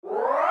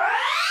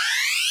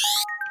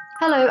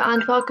Hello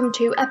and welcome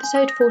to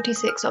episode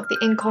 46 of the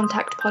In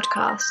Contact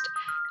podcast.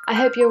 I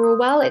hope you're all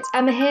well. It's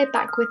Emma here,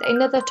 back with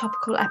another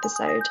topical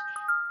episode.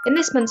 In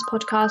this month's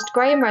podcast,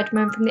 Graham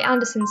Redman from the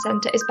Anderson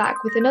Centre is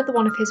back with another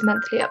one of his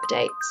monthly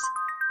updates.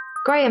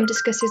 Graham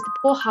discusses the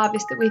poor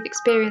harvest that we've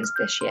experienced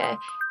this year,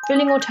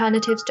 drilling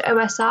alternatives to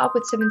OSR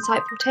with some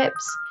insightful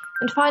tips,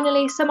 and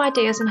finally some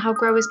ideas on how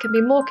growers can be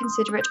more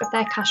considerate of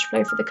their cash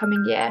flow for the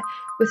coming year,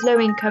 with low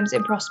incomes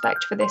in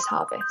prospect for this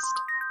harvest.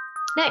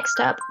 Next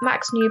up,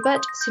 Max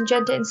Newbert,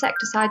 Syngenta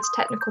Insecticides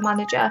Technical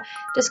Manager,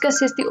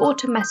 discusses the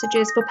autumn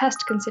messages for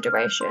pest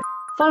consideration.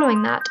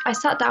 Following that, I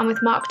sat down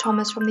with Mark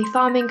Thomas from the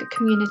Farming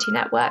Community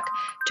Network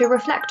to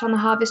reflect on the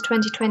Harvest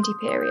 2020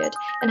 period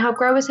and how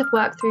growers have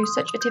worked through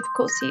such a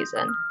difficult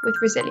season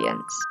with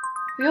resilience.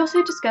 We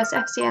also discuss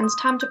FCN's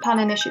Time to Plan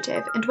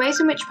initiative and ways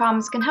in which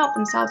farmers can help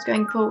themselves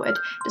going forward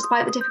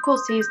despite the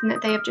difficult season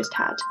that they have just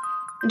had.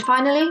 And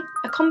finally,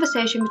 a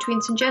conversation between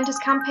Syngenta's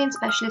campaign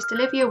specialist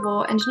Olivia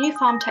Waugh and New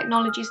Farm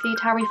Technologies lead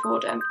Harry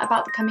Fordham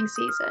about the coming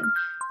season,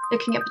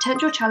 looking at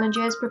potential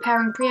challenges,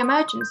 preparing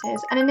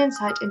pre-emergencies, and an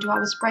insight into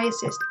our Spray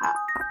Assist app.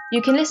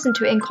 You can listen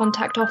to In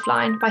Contact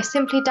offline by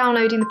simply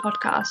downloading the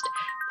podcast,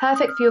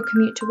 perfect for your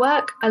commute to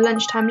work, a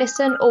lunchtime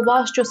listen, or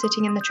whilst you're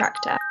sitting in the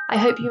tractor. I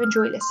hope you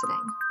enjoy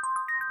listening.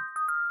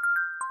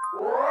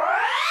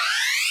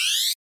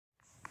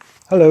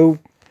 Hello,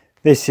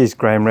 this is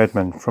Graham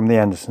Redman from the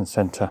Anderson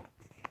Centre.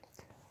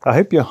 I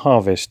hope your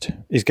harvest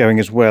is going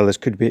as well as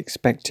could be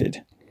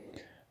expected.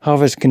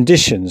 Harvest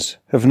conditions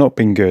have not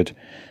been good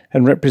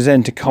and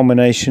represent a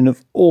combination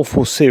of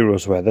awful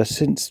cereals weather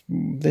since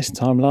this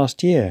time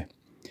last year.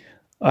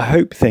 I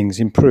hope things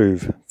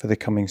improve for the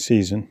coming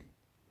season.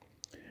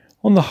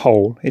 On the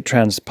whole, it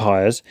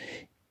transpires,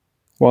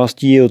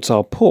 whilst yields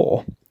are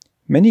poor,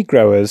 many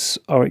growers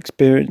are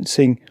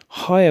experiencing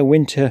higher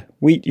winter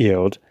wheat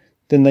yield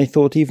than they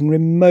thought even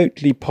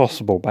remotely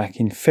possible back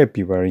in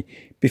February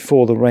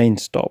before the rain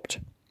stopped.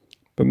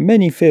 But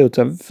many fields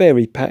are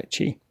very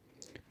patchy.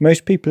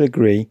 Most people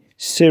agree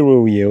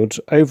cereal yields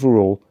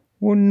overall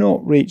will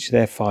not reach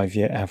their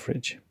 5-year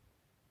average.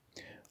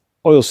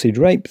 Oilseed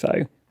rape,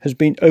 though, has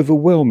been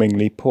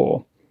overwhelmingly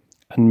poor,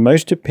 and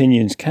most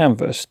opinions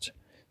canvassed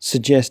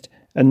suggest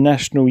a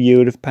national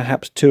yield of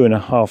perhaps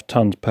 2.5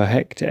 tonnes per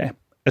hectare,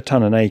 a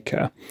tonne an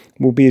acre,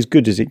 will be as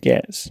good as it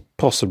gets,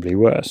 possibly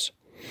worse.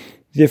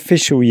 The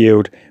official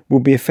yield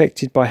will be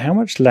affected by how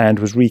much land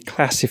was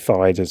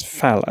reclassified as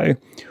fallow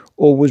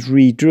or was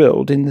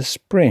re-drilled in the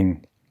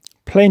spring.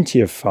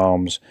 Plenty of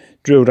farms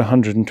drilled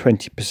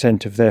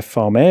 120% of their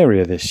farm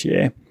area this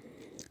year,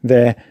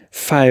 their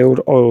failed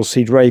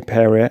oilseed rape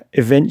area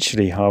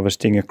eventually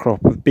harvesting a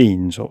crop of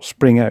beans or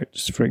spring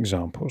oats, for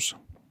examples.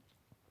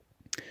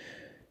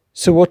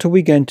 So what are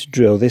we going to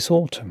drill this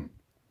autumn?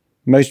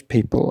 Most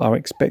people are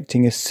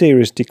expecting a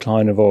serious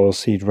decline of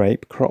oilseed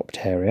rape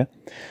cropped area.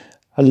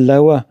 A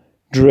lower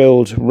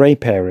drilled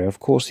rape area, of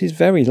course, is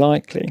very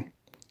likely,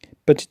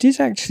 but it is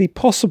actually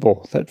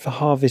possible that for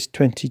harvest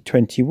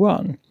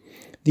 2021,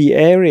 the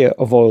area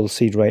of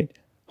oilseed rape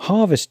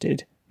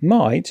harvested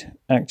might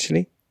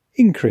actually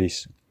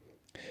increase.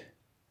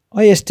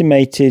 I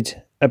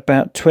estimated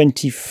about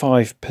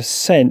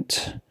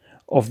 25%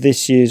 of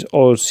this year's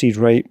oilseed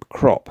rape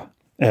crop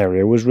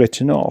area was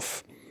written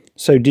off,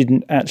 so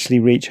didn't actually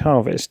reach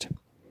harvest.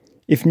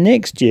 If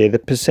next year the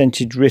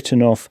percentage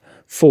written off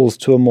falls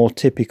to a more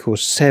typical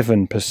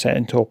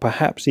 7% or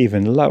perhaps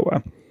even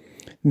lower,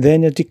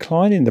 then a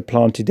decline in the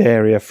planted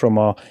area from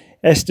our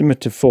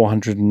estimate of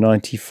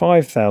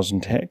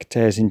 495,000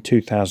 hectares in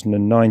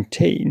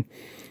 2019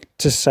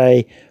 to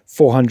say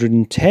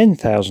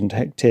 410,000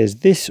 hectares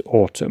this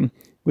autumn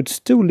would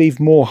still leave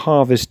more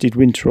harvested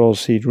winter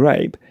oilseed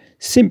rape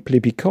simply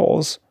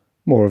because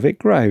more of it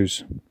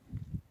grows.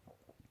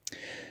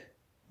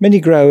 Many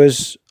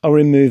growers are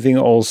removing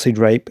oilseed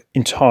rape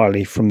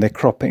entirely from their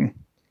cropping.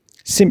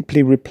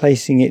 Simply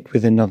replacing it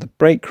with another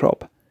break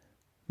crop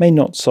may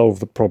not solve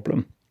the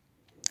problem.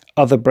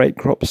 Other break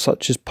crops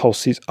such as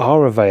pulses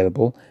are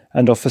available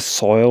and offer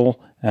soil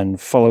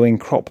and following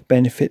crop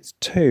benefits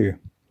too.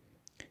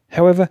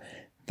 However,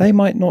 they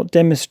might not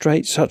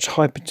demonstrate such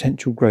high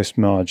potential gross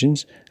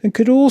margins and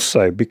could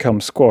also become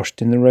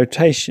squashed in the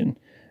rotation,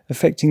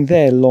 affecting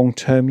their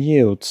long-term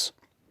yields.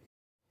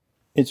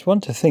 It's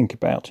one to think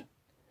about.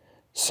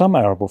 Some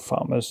arable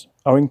farmers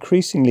are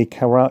increasingly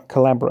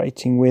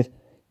collaborating with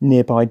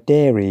nearby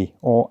dairy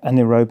or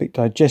anaerobic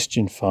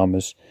digestion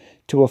farmers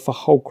to offer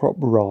whole crop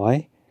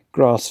rye,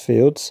 grass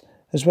fields,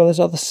 as well as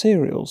other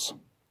cereals.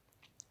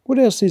 What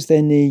else is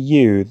there near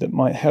you that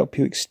might help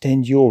you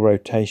extend your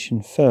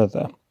rotation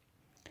further?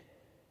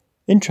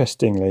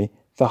 Interestingly,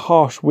 the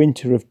harsh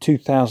winter of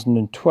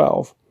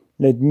 2012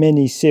 led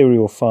many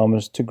cereal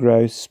farmers to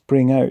grow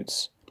spring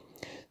oats.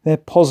 Their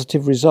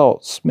positive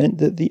results meant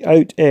that the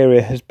oat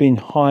area has been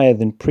higher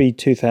than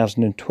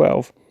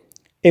pre-2012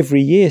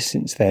 every year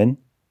since then,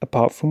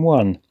 apart from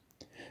one.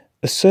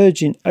 A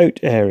surge in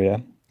oat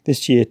area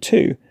this year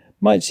too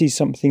might see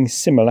something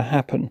similar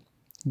happen,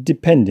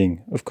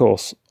 depending, of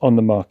course, on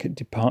the market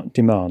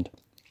demand.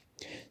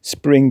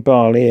 Spring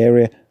barley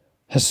area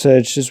has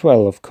surged as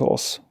well, of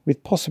course,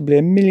 with possibly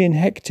 1 million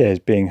hectares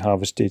being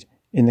harvested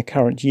in the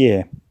current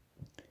year.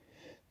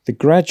 The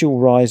gradual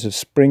rise of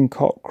spring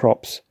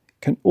crops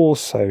can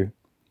also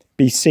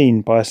be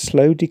seen by a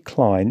slow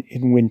decline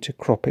in winter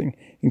cropping,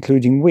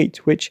 including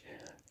wheat, which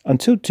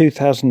until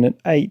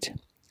 2008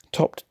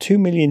 topped 2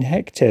 million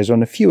hectares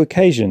on a few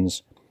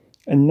occasions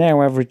and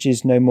now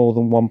averages no more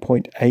than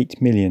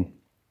 1.8 million.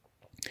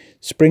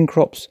 Spring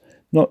crops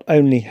not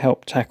only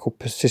help tackle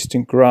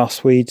persistent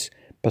grass weeds,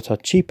 but are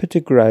cheaper to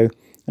grow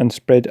and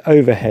spread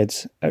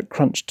overheads at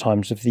crunch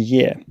times of the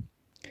year.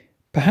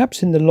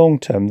 Perhaps in the long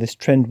term this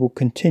trend will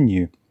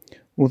continue,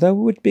 although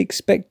it would be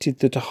expected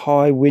that a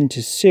high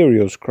winter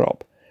cereals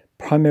crop,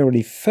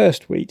 primarily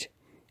first wheat,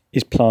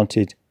 is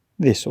planted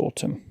this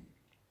autumn.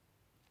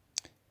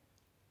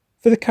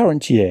 For the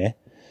current year,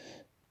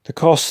 the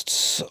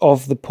costs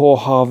of the poor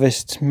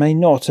harvest may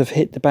not have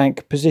hit the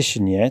bank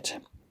position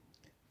yet.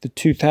 The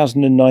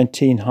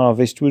 2019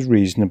 harvest was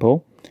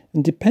reasonable,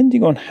 and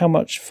depending on how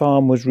much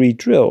farm was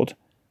re-drilled,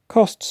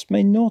 costs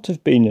may not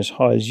have been as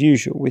high as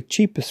usual, with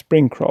cheaper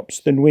spring crops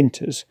than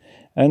winters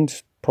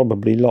and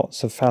probably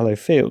lots of fallow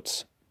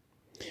fields.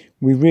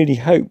 We really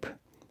hope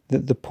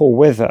that the poor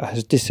weather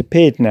has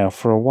disappeared now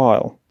for a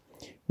while.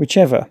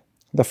 Whichever,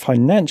 the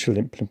financial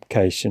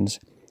implications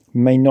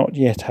may not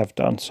yet have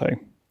done so.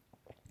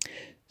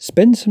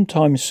 Spend some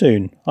time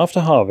soon, after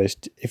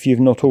harvest, if you've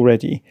not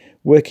already,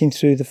 working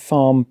through the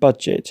farm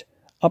budget,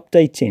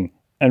 updating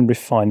and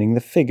refining the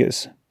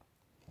figures.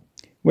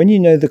 When you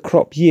know the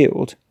crop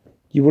yield,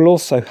 you will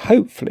also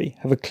hopefully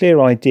have a clear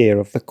idea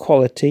of the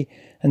quality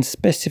and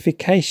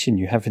specification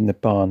you have in the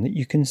barn that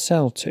you can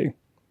sell to.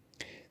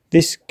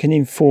 This can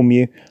inform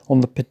you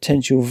on the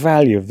potential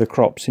value of the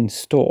crops in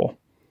store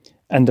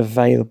and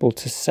available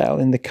to sell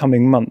in the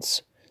coming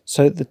months,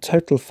 so that the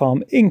total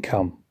farm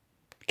income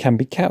can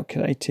be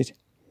calculated.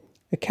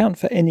 Account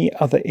for any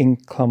other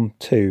income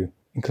too,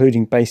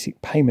 including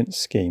basic payment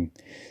scheme.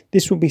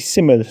 This will be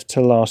similar to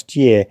last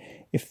year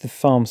if the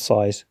farm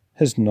size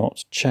has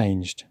not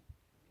changed.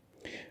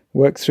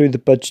 Work through the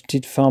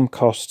budgeted farm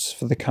costs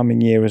for the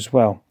coming year as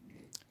well.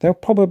 They'll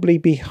probably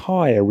be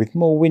higher with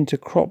more winter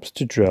crops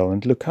to drill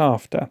and look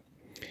after.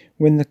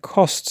 When the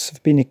costs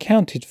have been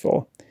accounted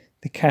for,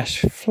 the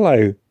cash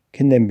flow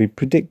can then be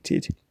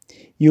predicted.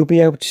 You'll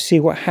be able to see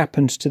what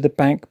happens to the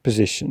bank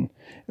position,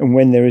 and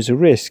when there is a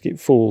risk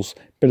it falls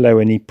below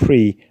any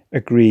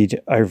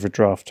pre-agreed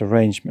overdraft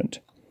arrangement.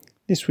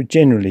 This would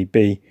generally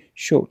be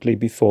shortly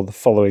before the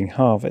following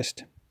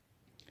harvest.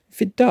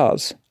 If it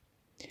does,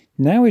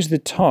 now is the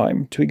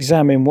time to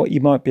examine what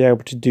you might be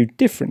able to do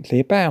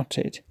differently about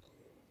it.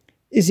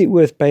 Is it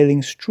worth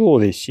baling straw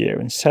this year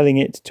and selling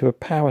it to a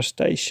power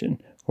station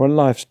or a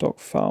livestock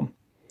farm?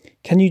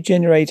 Can you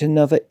generate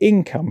another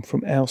income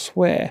from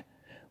elsewhere?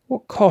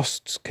 What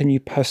costs can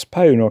you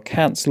postpone or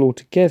cancel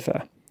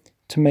altogether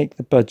to make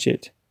the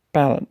budget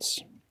balance?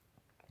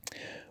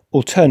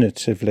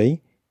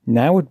 Alternatively,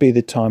 now would be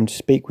the time to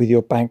speak with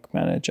your bank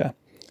manager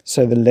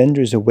so the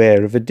lender is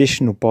aware of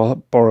additional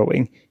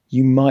borrowing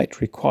you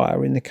might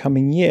require in the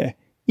coming year,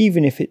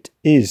 even if it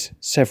is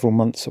several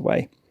months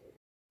away.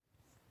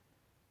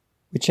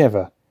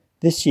 Whichever,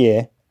 this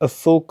year a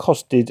full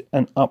costed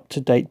and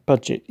up-to-date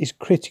budget is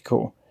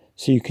critical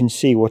so you can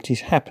see what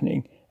is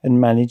happening and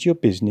manage your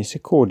business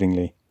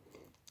accordingly.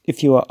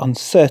 If you are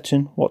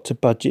uncertain what to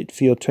budget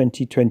for your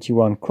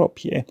 2021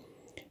 crop year,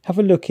 have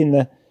a look in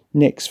the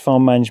Nick's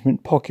Farm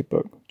Management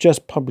Pocketbook,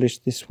 just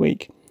published this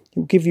week. It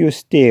will give you a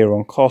steer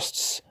on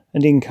costs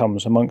and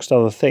incomes amongst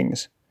other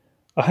things.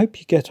 I hope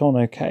you get on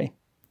okay.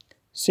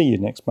 See you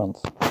next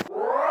month.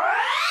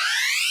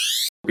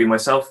 Be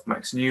myself,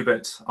 Max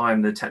Newbert.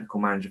 I'm the technical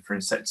manager for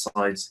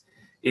insecticides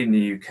in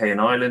the UK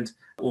and Ireland.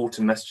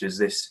 Autumn messages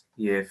this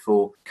year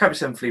for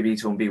Kabi7 flea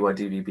beetle and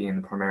BYDV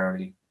being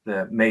primarily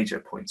the major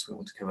points we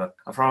want to cover.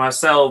 From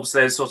ourselves,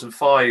 there's sort of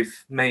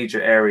 5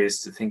 major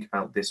areas to think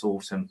about this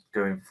autumn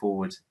going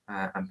forward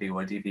and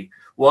BYDV.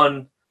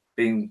 One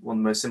being one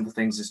of the most simple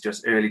things is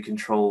just early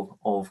control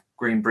of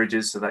green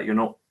bridges so that you're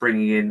not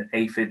bringing in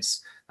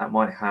aphids that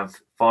might have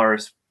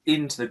virus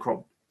into the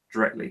crop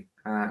directly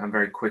and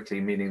very quickly,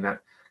 meaning that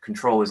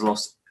control is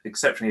lost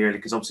exceptionally early,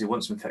 because obviously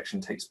once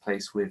infection takes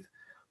place with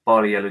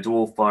barley yellow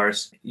dwarf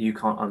virus, you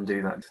can't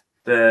undo that.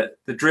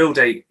 The drill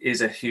date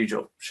is a huge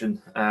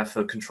option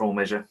for control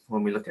measure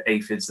when we look at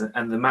aphids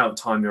and the amount of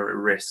time you're at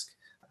risk.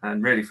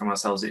 And really from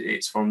ourselves,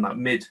 it's from that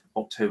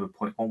mid-October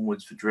point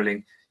onwards for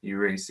drilling, you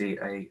really see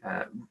a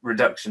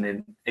reduction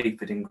in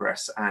aphid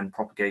ingress and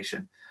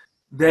propagation.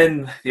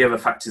 Then the other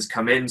factors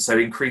come in, so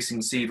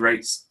increasing seed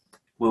rates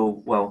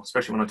will, well,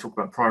 especially when I talk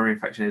about primary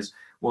infection, is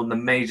one of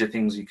the major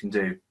things you can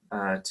do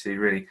to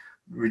really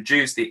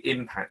reduce the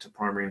impact of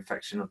primary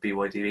infection of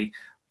BYDV.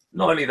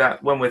 Not only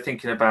that, when we're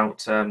thinking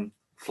about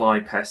fly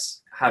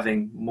pests,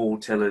 having more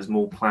tillers,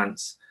 more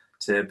plants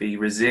to be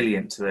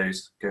resilient to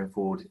those going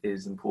forward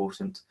is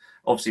important.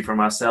 Obviously from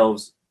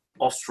ourselves,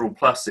 Austral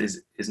Plus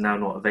is now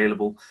not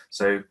available,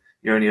 so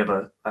your only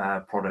other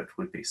product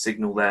would be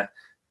Signal there,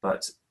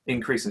 but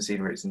increase in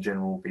seed rates in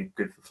general will be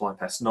good for fly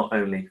pests, not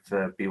only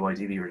for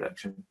BYDV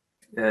reduction.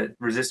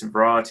 Resistant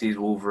varieties,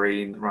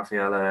 Wolverine,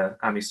 Raffaella,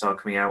 Amistar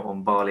coming out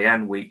on barley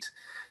and wheat.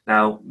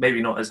 Now,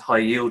 maybe not as high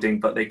yielding,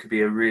 but they could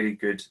be a really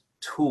good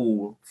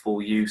tool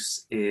for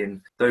use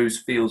in those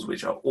fields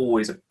which are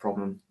always a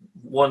problem.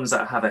 Ones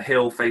that have a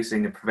hill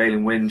facing a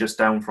prevailing wind just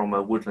down from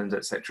a woodland,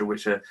 etc.,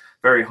 which are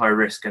very high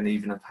risk and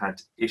even have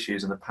had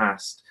issues in the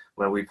past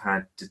where we've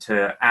had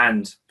deter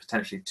and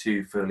potentially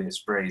 2 foliar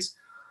sprays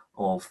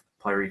of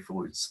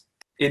pyrethroids.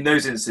 In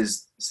those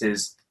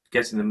instances,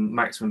 getting the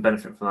maximum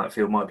benefit from that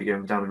field might be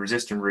going down the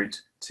resistant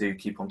route to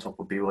keep on top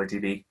of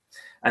BYDV.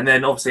 And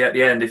then obviously at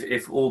the end,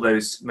 if all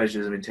those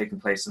measures have been taking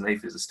place and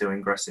aphids are still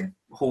ingressing,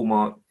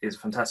 Hallmark is a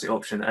fantastic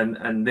option.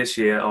 And this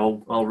year,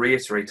 I'll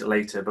reiterate it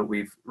later, but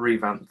we've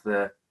revamped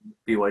the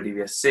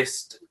BYDV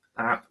Assist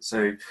app,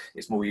 so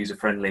it's more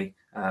user-friendly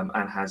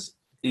and has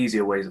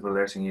easier ways of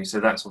alerting you. So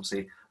that's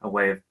obviously a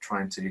way of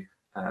trying to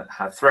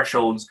have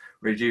thresholds,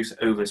 reduce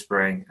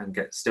overspraying, and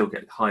still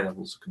get high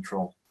levels of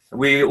control.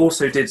 We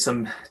also did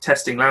some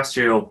testing last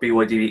year of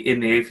BYDV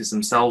in the aphids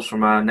themselves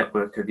from our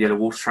network of yellow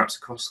water traps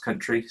across the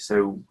country.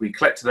 So we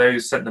collected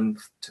those, sent them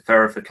to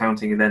Ferrer for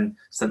counting, and then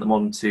sent them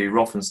on to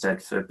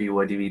Rothamsted for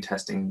BYDV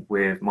testing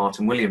with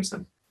Martin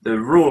Williamson. The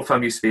rule of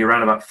thumb used to be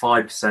around about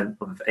 5%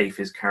 of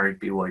aphids carried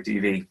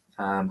BYDV.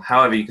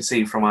 However, you can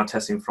see from our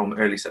testing from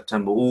early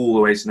September all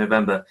the way to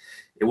November,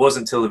 it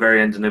wasn't until the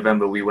very end of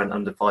November we went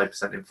under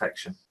 5%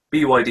 infection.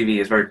 BYDV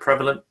is very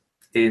prevalent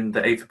in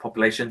the aphid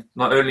population.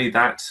 Not only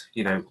that,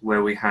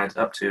 where we had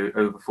up to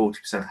over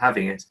 40%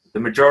 having it, the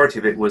majority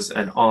of it was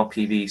an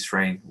RPV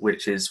strain,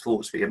 which is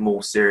thought to be a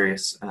more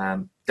serious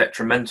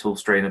detrimental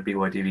strain of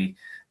BYDV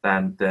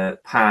than the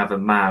PAV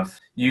and MAV,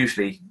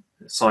 usually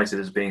cited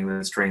as being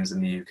the strains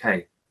in the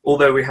UK.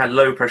 Although we had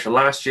low pressure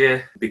last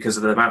year, because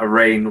of the amount of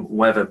rain,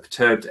 weather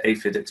perturbed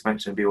aphid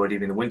expansion of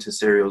BYDV in the winter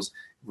cereals,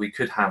 we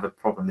could have a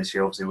problem this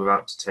year, obviously,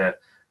 without deter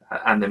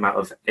and the amount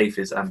of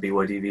aphids and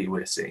BYDV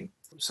we're seeing.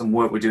 Some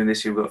work we're doing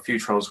this year, we've got a few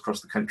trials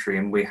across the country,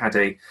 and we had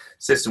a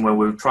system where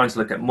we were trying to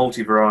look at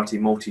multi-variety,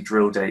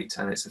 multi-drill date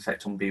and its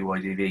effect on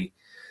BYDV.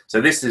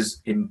 So this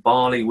is in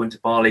barley, winter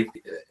barley.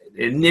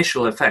 The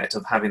initial effect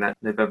of having that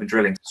November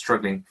drilling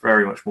struggling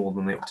very much more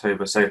than the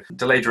October. So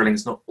delayed drilling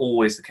is not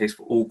always the case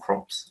for all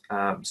crops.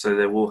 So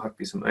there will have to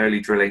be some early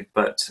drilling,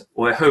 but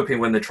we're hoping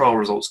when the trial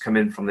results come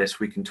in from this,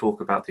 we can talk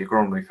about the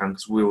agronomy we found,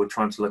 because we were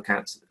trying to look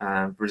at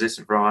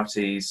resistant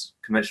varieties,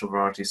 conventional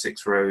varieties,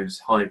 6 rows,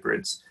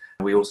 hybrids.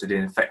 We also did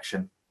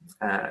infection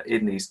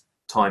in these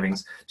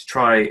timings to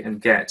try and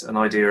get an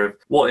idea of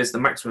what is the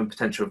maximum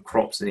potential of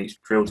crops in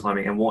each drill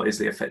timing and what is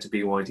the effect of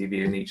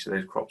BYDV in each of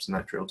those crops in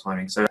that drill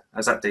timing. So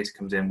as that data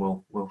comes in,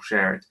 we'll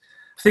share it.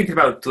 Thinking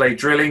about delayed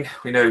drilling,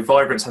 we know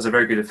Vibrance has a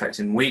very good effect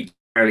in wheat.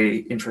 Very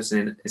interested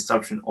in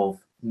establishment of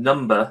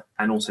number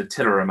and also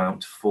tiller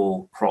amount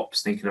for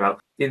crops, thinking about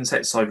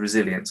insecticide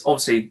resilience.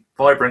 Obviously,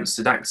 Vibrance,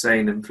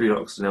 Sidaxane and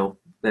Fludoxonil,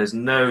 there's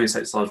no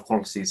insecticide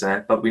qualities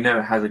there, but we know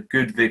it has a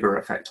good vigor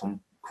effect on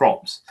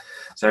crops.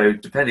 So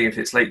depending if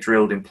it's late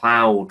drilled in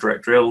plough or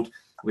direct drilled,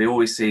 we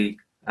always see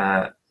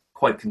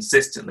quite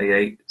consistently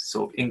a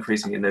sort of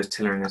increasing in those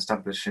tillering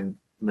establishment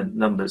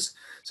numbers.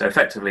 So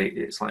effectively,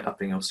 it's like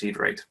upping your seed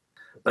rate.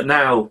 But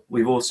now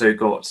we've also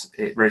got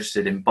it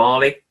registered in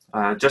barley.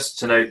 Just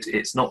to note,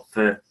 it's not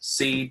for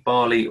seed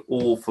barley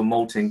or for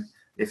malting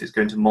if it's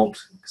going to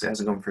malt, because it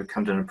hasn't gone through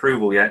Camden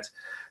approval yet.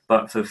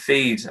 But for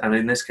feed, and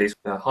in this case,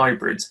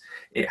 hybrids,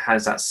 it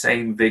has that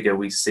same vigor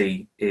we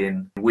see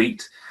in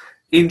wheat.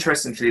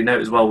 Interesting to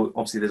note as well,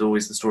 obviously there's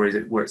always the stories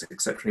it works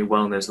exceptionally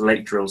well in those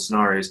late drill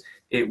scenarios.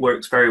 It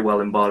works very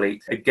well in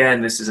barley.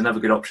 Again, this is another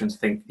good option to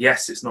think,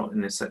 yes, it's not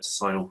an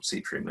insecticidal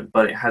seed treatment,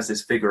 but it has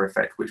this vigor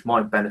effect which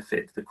might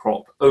benefit the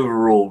crop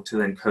overall to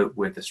then cope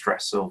with the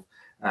stress of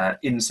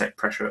insect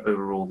pressure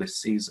overall this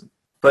season.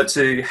 But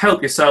to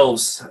help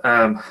yourselves,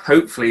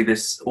 hopefully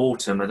this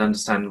autumn, and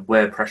understand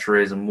where pressure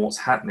is and what's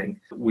happening,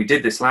 we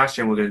did this last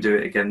year and we're going to do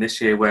it again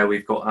this year, where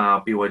we've got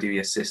our BYDV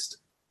Assist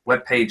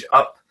webpage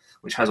up,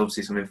 which has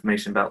obviously some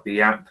information about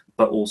the app,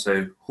 but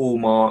also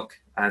Hallmark,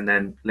 and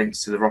then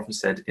links to the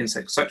Rothamsted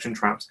insect suction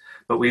traps.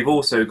 But we've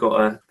also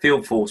got a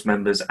field force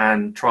members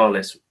and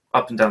trialists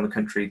up and down the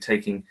country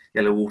taking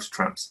yellow water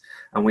traps,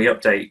 and we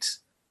update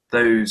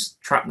those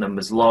trap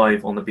numbers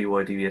live on the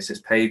BYDV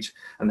Assist page,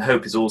 and the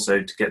hope is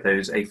also to get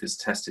those aphids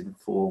tested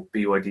for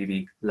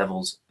BYDV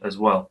levels as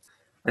well.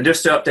 And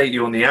just to update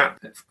you on the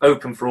app,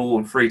 open for all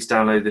and free to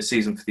download this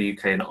season for the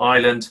UK and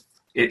Ireland.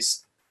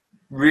 It's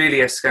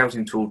really a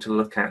scouting tool to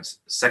look at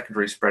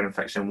secondary spread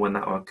infection when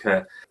that will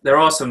occur. There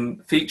are some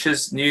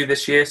features new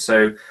this year.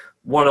 So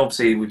one,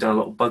 obviously, we've done a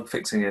lot of bug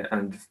fixing it,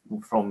 and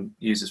from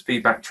users'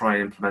 feedback, try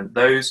and implement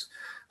those.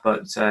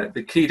 But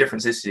the key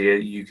difference this year,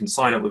 you can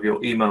sign up with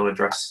your email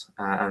address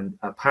and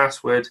a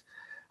password.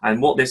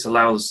 And what this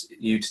allows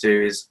you to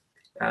do is,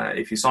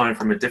 if you sign in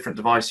from a different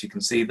device, you can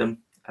see them,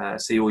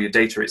 see all your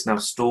data. It's now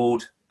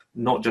stored,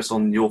 not just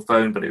on your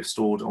phone, but it's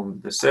stored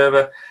on the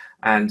server.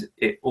 And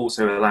it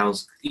also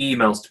allows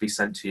emails to be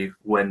sent to you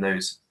when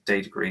those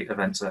day degree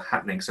events are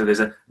happening. So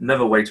there's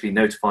another way to be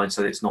notified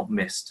so that it's not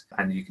missed,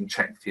 and you can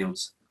check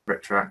fields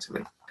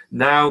retroactively.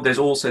 Now there's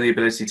also the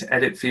ability to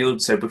edit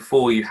fields. So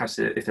before you had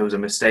to, if there was a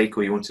mistake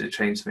or you wanted to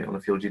change something on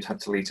the field, you'd have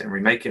to delete it and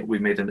remake it. We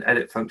made an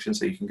edit function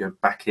so you can go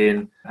back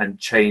in and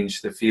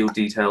change the field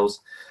details.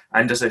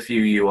 And just a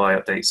few UI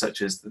updates,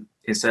 such as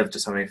instead of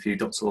just having a few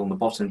dots along the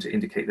bottom to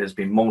indicate there's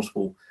been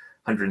multiple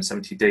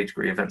 170 day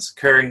degree events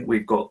occurring,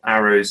 we've got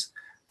arrows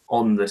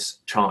on this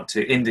chart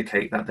to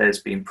indicate that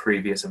there's been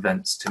previous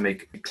events, to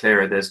make it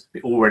clearer there's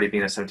already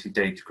been a 70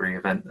 day degree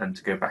event, and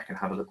to go back and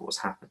have a look at what's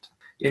happened.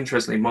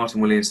 Interestingly,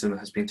 Martin Williamson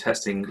has been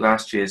testing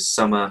last year's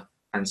summer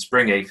and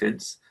spring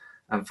aphids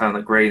and found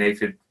that grain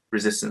aphid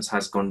resistance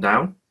has gone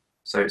down.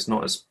 So it's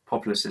not as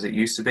populous as it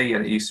used to be,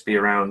 and it used to be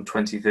around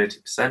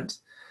 20-30%.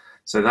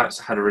 So that's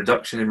had a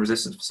reduction in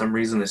resistance for some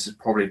reason. This is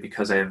probably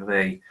because of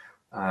a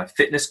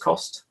fitness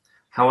cost.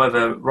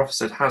 However,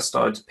 Rotherset has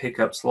started to pick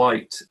up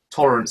slight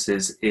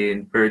tolerances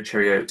in bird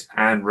cherry oat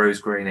and rose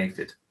grain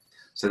aphid.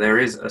 So there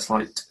is a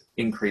slight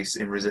increase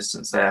in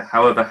resistance there.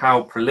 However,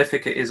 how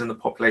prolific it is in the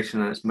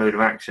population and its mode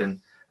of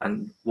action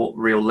and what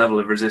real level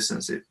of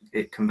resistance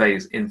it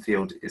conveys in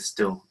field is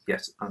still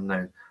yet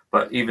unknown.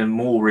 But even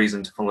more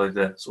reason to follow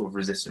the sort of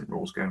resistant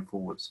rules going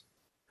forwards.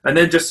 And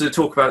then just to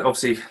talk about,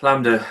 obviously,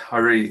 Lambda, I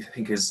really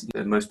think is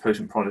the most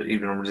potent product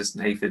even on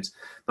resistant aphids.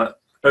 But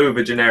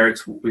over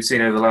generics, we've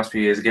seen over the last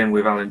few years, again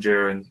with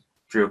Alan-Dura and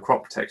Dura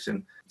crop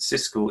protection,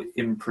 statistical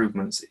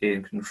improvements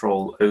in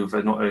control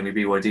over not only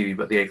BYDV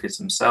but the aphids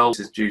themselves.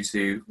 This is due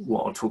to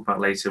what I'll talk about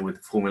later, with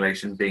the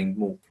formulation being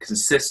more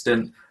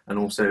consistent and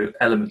also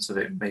elements of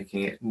it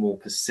making it more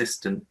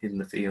persistent in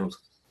the field.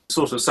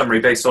 Sort of summary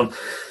based on,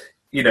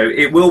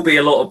 it will be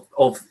a lot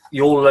of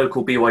your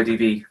local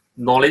BYDV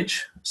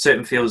knowledge.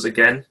 Certain fields,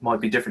 again, might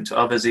be different to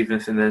others, even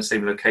if in the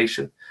same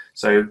location.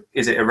 So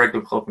is it a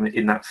regular problem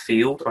in that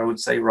field, I would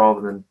say,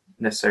 rather than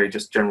necessarily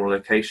just general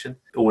location,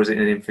 or is it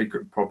an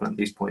infrequent problem at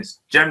these points?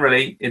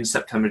 Generally, in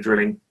September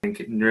drilling, I think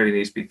it really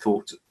needs to be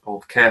thought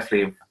of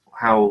carefully of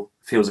how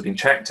fields have been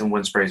checked and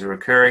when sprays are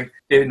occurring.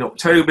 In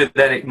October,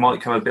 then it might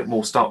become a bit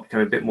more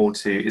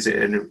to, is it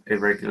an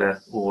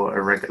irregular or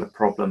a regular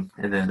problem?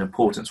 And then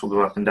importance will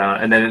go up and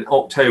down. And then in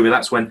October,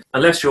 that's when,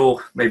 unless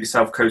you're maybe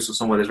South Coast or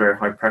somewhere there's very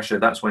high pressure,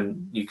 that's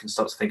when you can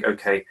start to think,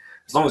 okay,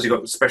 as long as you've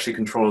got especially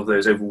control of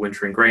those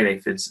overwintering grain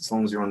aphids, as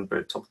long as you're on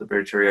the top of the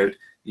bird cherry oat,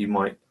 you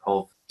might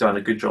have done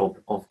a good job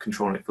of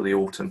controlling it for the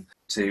autumn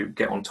to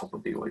get on top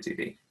of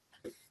BYDV.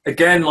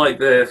 Again, like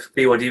the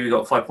BYDV, we've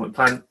got a 5-point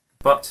plan,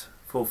 but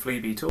for flea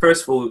beetle.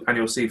 First of all, and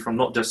you'll see from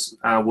not just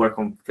our work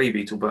on flea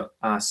beetle, but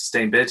our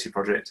sustainability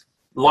project,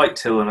 light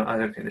till, and I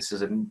don't think this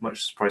is a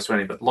much surprise to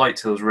any, but light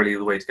till is really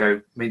the way to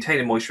go.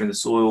 Maintaining moisture in the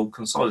soil,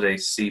 consolidating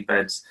seed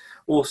beds,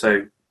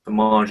 also for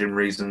margin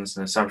reasons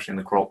and establishing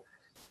the crop,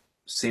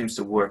 seems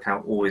to work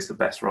out always the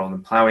best rather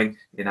than ploughing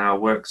in our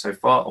work so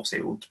far. Obviously,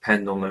 it will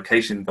depend on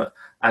location, but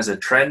as a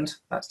trend,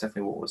 that's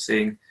definitely what we're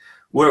seeing.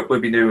 Work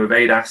we've been doing with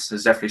ADAS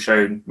has definitely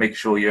shown making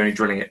sure you're only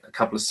drilling it a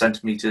couple of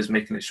centimetres,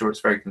 making it sure it's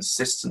very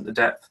consistent, the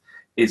depth,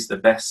 is the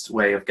best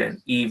way of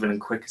getting even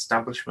and quick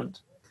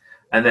establishment.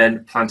 And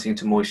then planting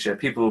to moisture.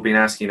 People have been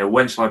asking,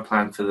 when shall I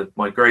plant for the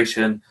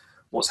migration?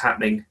 What's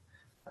happening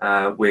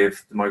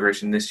with the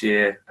migration this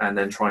year? And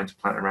then trying to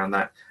plant around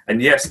that. And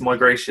yes,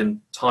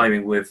 migration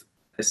timing with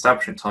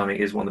establishment timing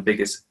is one of the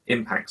biggest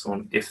impacts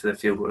on if the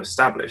field will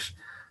establish.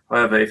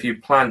 However, if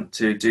you plan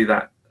to do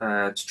that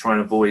to try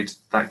and avoid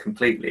that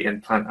completely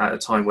and plant at a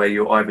time where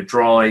you're either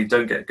dry,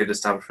 don't get good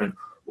establishment,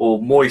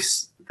 or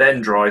moist,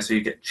 then dry, so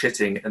you get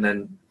chitting, and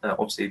then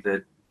obviously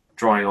the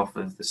drying off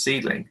of the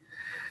seedling,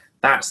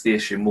 that's the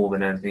issue more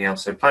than anything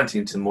else. So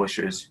planting to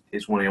moisture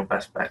is one of your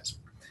best bets.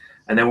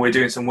 And then we're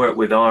doing some work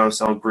with our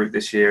RSL group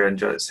this year and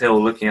Juliet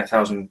Hill, looking at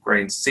 1,000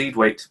 grains seed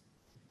weight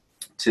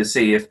to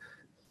see if,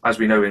 as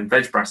we know in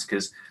veg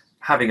brassicas,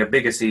 having a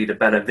bigger seed, a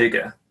better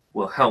vigor,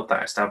 will help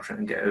that establishment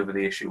and get over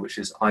the issue, which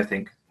is, I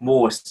think,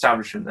 more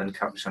establishment than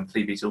cabbage and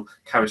flea beetle.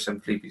 Cabbage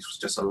and flea beetle was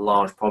just a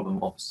large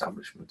problem of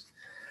establishment.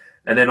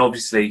 And then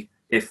obviously,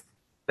 if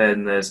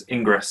then there's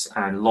ingress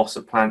and loss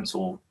of plants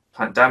or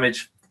plant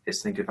damage,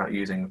 it's thinking about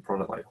using a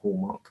product like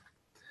Hallmark.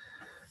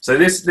 So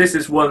this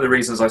is one of the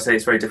reasons I say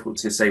it's very difficult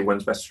to say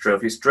when's best to drill.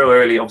 If you drill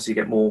early, obviously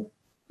you get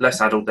less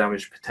adult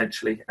damage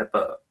potentially,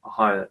 but a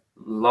higher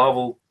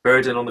larval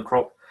burden on the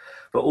crop.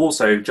 But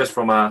also, just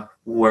from our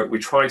work we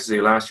tried to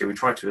do last year, we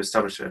tried to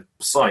establish a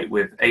site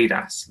with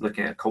ADAS,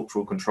 looking at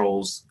cultural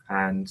controls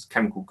and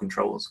chemical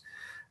controls.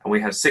 And we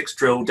had 6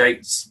 drill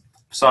dates,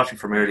 starting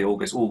from early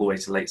August all the way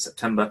to late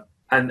September.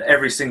 And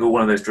every single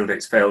one of those drill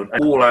dates failed.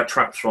 And all our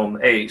traps from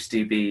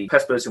AHDB,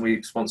 Pest Person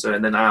we sponsor,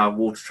 and then our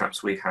water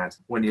traps we had.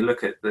 When you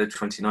look at the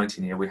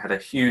 2019 year, we had a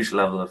huge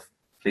level of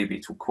flea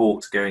beetle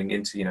caught going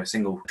into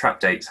single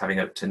trap dates, having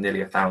up to nearly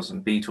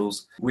 1,000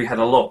 beetles. We had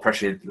a lot of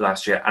pressure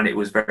last year, and it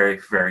was very,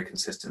 very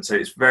consistent. So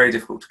it's very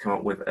difficult to come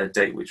up with a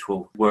date which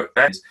will work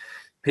best.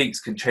 Peaks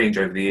can change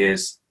over the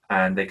years,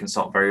 and they can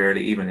start very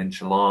early, even in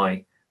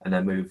July, and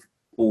then move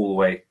all the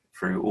way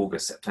through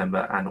August,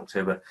 September, and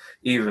October,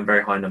 even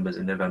very high numbers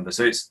in November.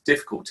 So it's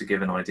difficult to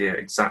give an idea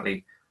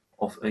exactly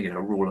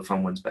rule of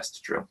thumb when's best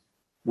to drill.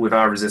 With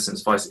our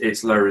resistance device,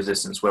 it's low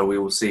resistance where we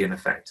will see an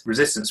effect.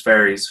 Resistance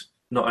varies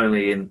not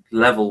only in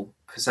level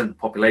percent of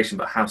population,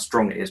 but how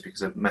strong it is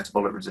because of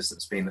metabolic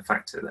resistance being the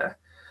factor there.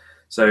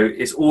 So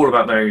it's all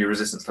about knowing your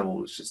resistance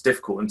level, which is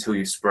difficult until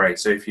you spray.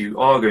 So if you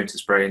are going to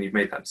spray and you've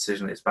made that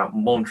decision, it's about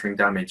monitoring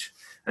damage.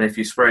 And if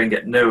you spray and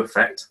get no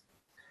effect,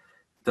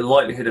 the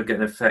likelihood of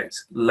getting an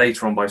effect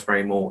later on by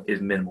spraying more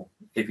is minimal.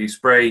 If you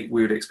spray,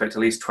 we would expect at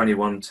least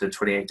 21 to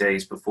 28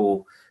 days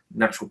before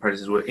natural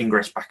predators will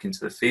ingress back into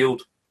the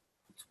field.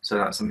 So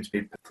that's something to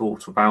be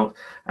thought about.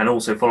 And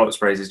also follow-up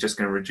sprays is just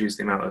going to reduce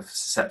the amount of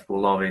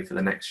susceptible larvae for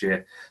the next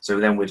year. So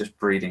then we're just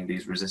breeding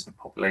these resistant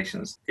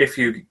populations. If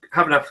you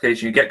have an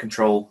application, you get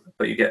control,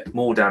 but you get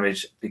more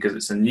damage because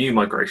it's a new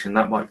migration,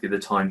 that might be the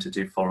time to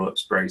do follow-up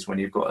sprays when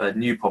you've got a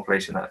new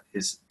population that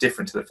is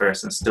different to the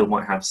first and still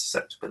might have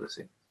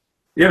susceptibility.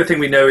 The other thing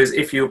we know is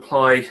if you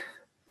apply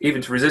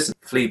even to resistant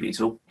flea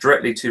beetle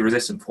directly to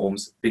resistant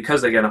forms,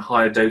 because they get a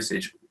higher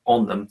dosage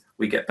on them,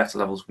 we get better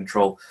levels of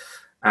control.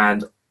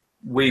 And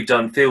we've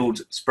done field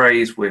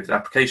sprays with the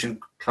Application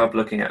Club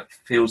looking at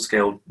field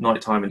scale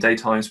nighttime and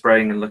daytime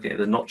spraying and looking at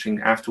the notching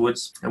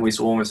afterwards. And we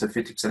saw almost a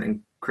 50%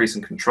 increase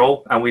in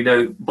control. And we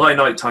know by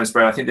nighttime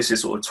spray, I think this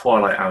is sort of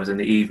twilight hours in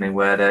the evening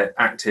where they're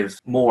active,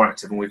 more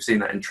active. And we've seen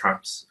that in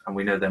traps and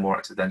we know they're more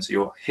active then. So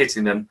you're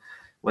hitting them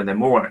when they're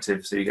more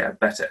active, so you get a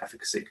better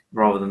efficacy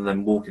rather than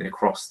them walking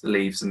across the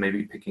leaves and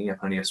maybe picking up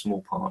only a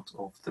small part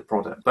of the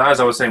product. But as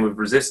I was saying with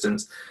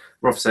resistance,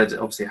 Rolf said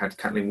obviously had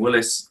Kathleen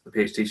Willis, the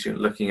PhD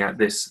student, looking at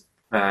this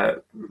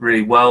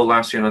really well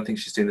last year, and I think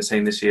she's doing the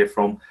same this year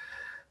from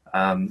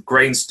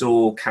grain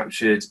store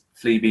captured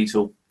flea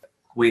beetle.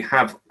 We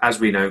have, as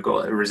we know,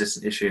 got a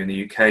resistant issue in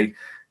the UK.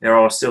 There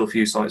are still a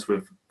few sites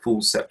with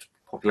full susceptible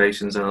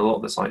populations, and a lot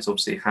of the sites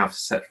obviously have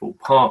susceptible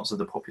parts of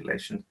the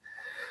population.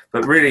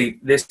 But really,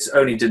 this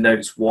only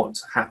denotes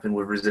what happened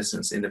with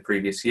resistance in the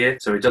previous year.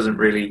 So it doesn't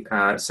really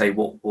say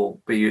what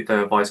will be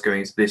the advice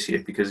going into this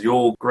year, because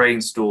your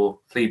grain store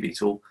flea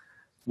beetle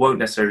won't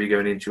necessarily be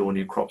going into your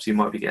new crops. You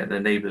might be getting a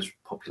neighbour's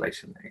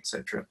population,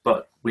 etc.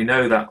 But we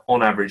know that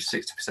on average,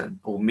 60%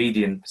 or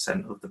median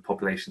percent of the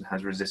population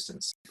has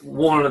resistance.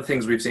 One of the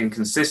things we've seen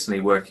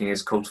consistently working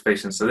is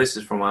cultivation. So this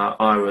is from our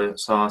Iowa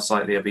SAR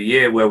site the other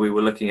year, where we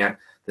were looking at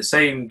the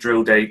same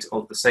drill date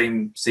of the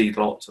same seed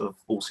lot of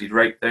all seed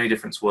rape. The only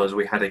difference was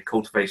we had a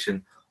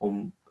cultivation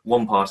on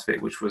one part of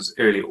it, which was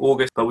early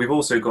August. But we've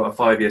also got a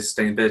 5-year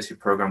sustainability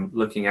program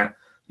looking at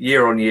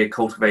year-on-year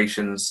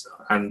cultivations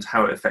and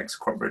how it affects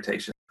crop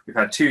rotation. We've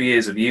had 2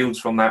 years of yields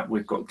from that.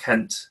 We've got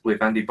Kent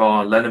with Andy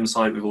Barr, Lenham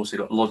site. We've also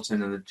got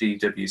Lodgton and the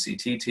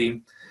GWCT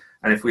team.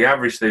 And if we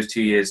average those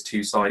 2 years,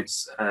 2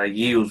 sites,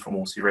 yield from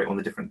all seed rape on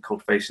the different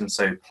cultivations.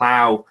 So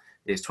plough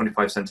is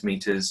 25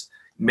 centimetres.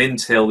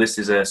 Min-till, this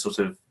is a sort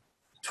of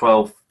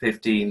 12,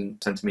 15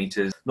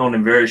 centimetres.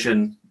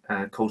 Non-inversion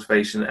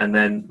cultivation, and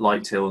then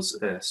light tills,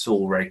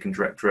 saw, rake and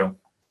direct drill.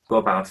 Got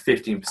about a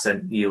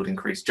 15% yield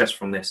increase just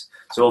from this.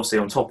 So obviously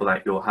on top of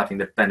that, you're having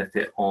the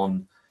benefit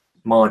on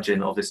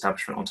margin of the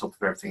establishment on top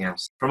of everything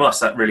else. From us,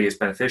 that really is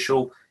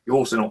beneficial. You're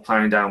also not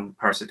ploughing down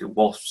parasitic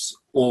wasps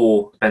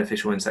or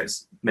beneficial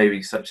insects,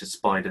 maybe such as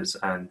spiders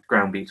and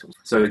ground beetles.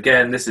 So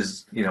again, this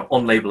is,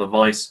 on-label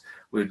advice.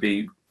 We'd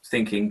be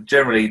thinking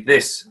generally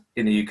this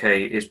in the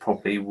UK is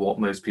probably what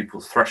most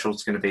people's threshold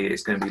is going to be.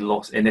 It's going to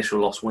be initial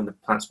loss when the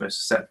plant's most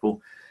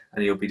susceptible,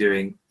 and you'll be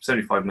doing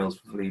 75 mils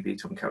for flea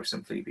beetle and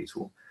calcium flea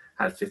beetle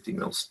at 50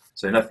 mils.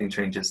 So nothing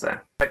changes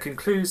there. That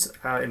concludes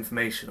our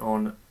information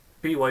on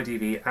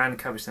BYDV and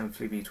Cabestem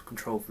flea beetle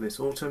control for this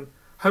autumn.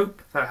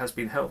 Hope that has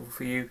been helpful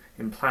for you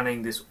in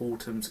planning this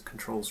autumn's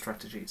control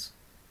strategies.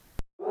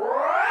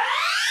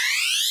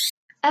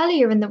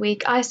 Earlier in the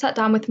week, I sat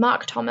down with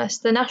Mark Thomas,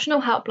 the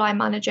National Helpline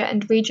Manager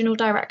and Regional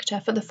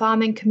Director for the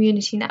Farming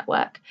Community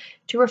Network,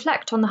 to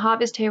reflect on the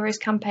Harvest Heroes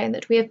campaign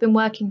that we have been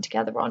working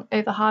together on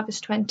over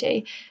Harvest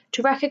 20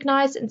 to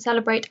recognise and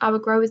celebrate our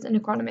growers and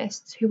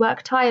agronomists who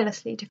work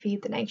tirelessly to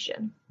feed the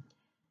nation.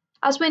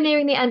 As we're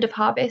nearing the end of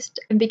harvest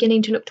and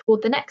beginning to look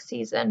toward the next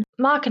season,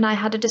 Mark and I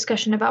had a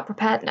discussion about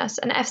preparedness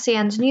and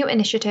FCN's new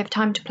initiative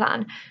Time to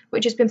Plan,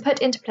 which has been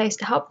put into place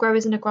to help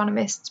growers and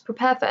agronomists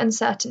prepare for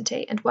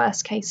uncertainty and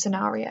worst-case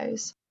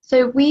scenarios.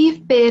 So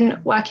we've been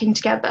working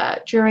together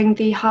during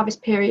the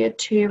harvest period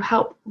to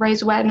help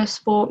raise awareness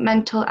for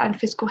mental and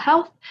physical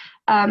health,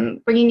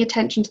 bringing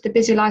attention to the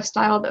busy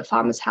lifestyle that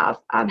farmers have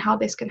and how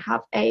this can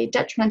have a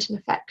detrimental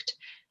effect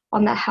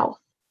on their health.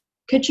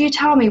 Could you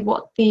tell me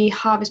what the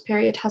harvest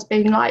period has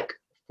been like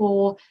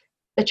for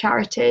the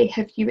charity?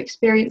 Have you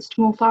experienced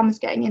more farmers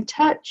getting in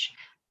touch?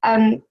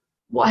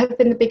 What have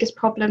been the biggest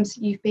problems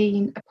you've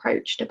been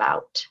approached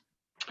about?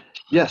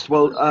 Yes,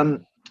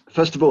 well,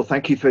 first of all,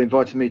 thank you for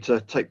inviting me to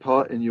take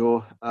part in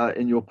your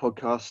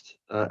podcast,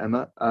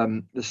 Emma.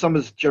 The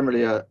summer's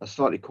generally a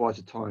slightly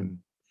quieter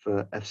time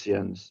for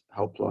FCN's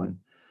helpline.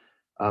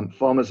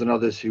 Farmers and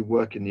others who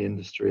work in the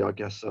industry, I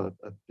guess, are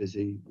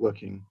busy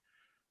working,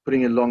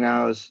 putting in long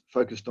hours,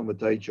 focused on the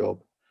day job.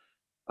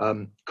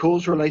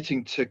 Calls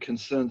relating to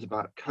concerns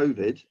about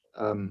COVID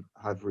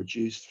have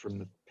reduced from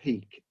the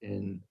peak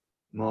in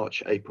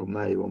March, April,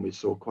 May, when we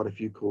saw quite a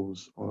few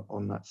calls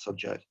on that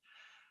subject.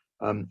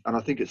 And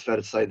I think it's fair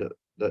to say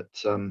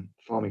that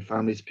farming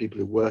families, people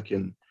who work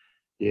in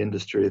the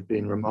industry, have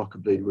been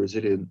remarkably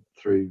resilient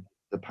through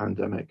the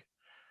pandemic.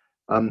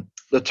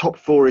 The top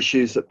 4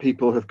 issues that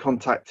people have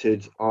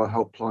contacted our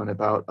helpline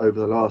about over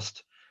the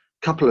last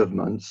couple of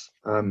months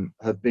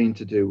have been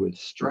to do with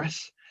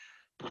stress,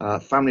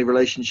 family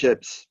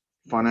relationships,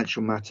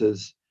 financial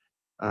matters,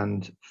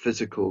 and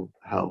physical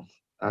health.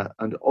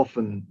 And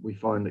often we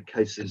find that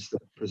cases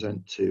that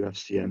present to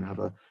FCN have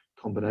a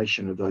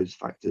combination of those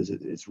factors.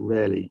 It's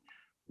rarely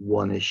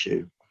one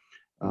issue.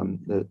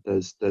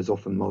 There's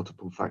often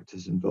multiple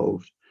factors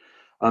involved.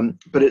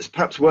 But it's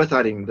perhaps worth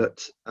adding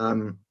that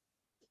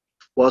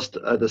whilst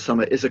the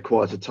summer is a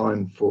quieter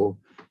time for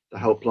the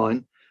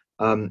helpline,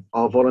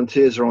 our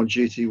volunteers are on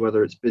duty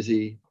whether it's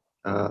busy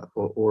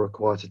or a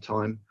quieter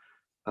time.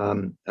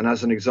 And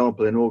as an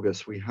example, in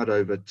August, we had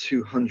over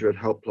 200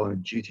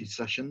 helpline duty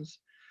sessions,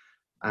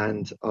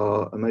 and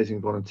our amazing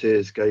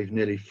volunteers gave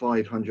nearly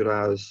 500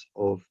 hours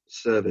of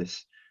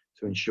service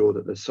to ensure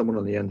that there's someone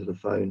on the end of the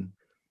phone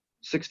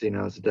 16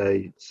 hours a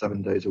day,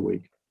 7 days a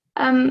week.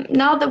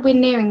 Now that we're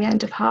nearing the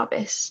end of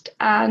harvest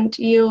and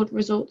yield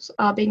results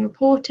are being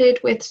reported,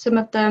 with some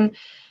of them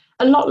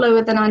a lot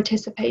lower than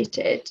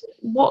anticipated,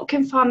 what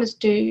can farmers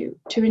do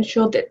to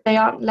ensure that they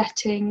aren't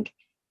letting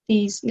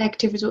these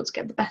negative results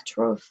get the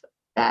better of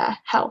their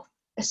health,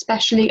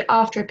 especially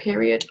after a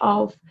period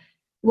of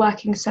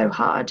working so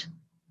hard?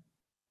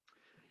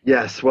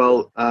 Yes,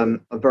 well,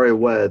 I'm very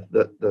aware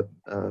that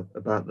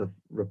about the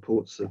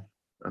reports of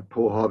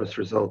poor harvest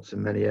results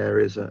in many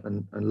areas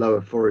and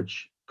lower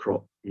forage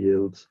crop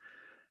yields,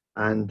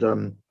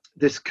 and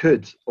this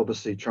could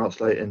obviously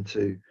translate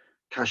into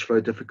cash flow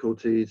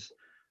difficulties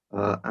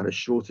and a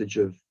shortage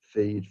of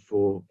feed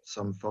for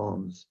some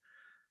farms.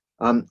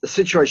 The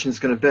situation is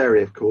going to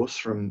vary, of course,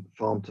 from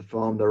farm to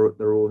farm.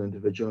 They're all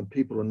individual, and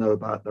people will know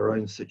about their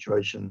own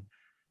situation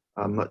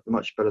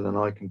much better than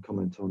I can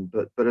comment on.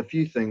 But a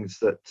few things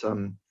that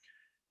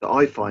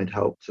I find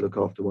help to look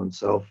after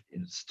oneself.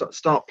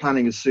 Start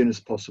planning as soon as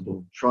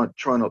possible.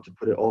 Try not to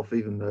put it off,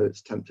 even though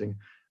it's tempting.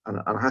 And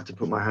I have to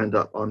put my hand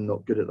up. I'm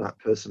not good at that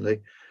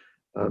personally.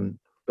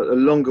 But the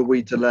longer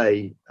we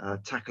delay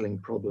tackling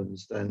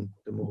problems, then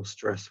the more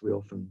stress we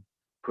often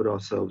put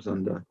ourselves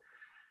under.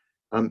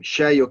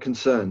 Share your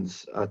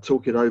concerns.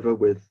 Talk it over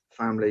with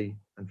family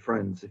and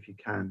friends if you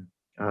can.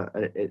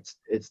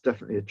 It's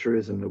definitely a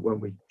truism that when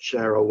we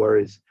share our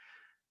worries,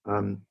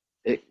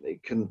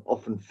 it can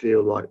often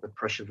feel like the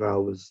pressure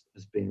valve has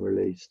been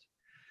released.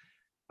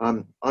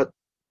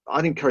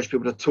 I'd encourage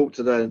people to talk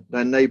to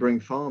their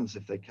neighbouring farms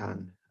if they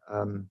can.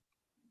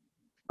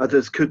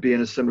 Others could be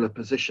in a similar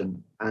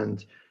position,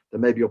 and there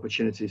may be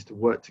opportunities to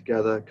work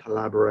together,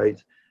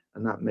 collaborate,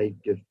 and that may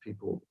give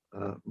people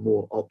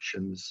more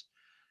options.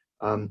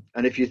 And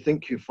if you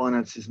think your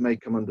finances may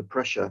come under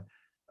pressure,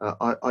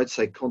 I'd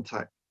say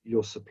contact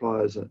your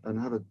suppliers and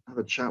have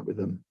a chat with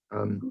them.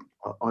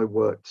 I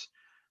worked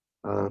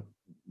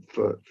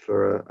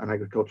for an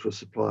agricultural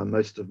supplier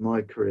most of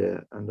my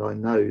career, and I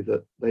know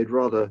that they'd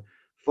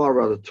far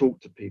rather talk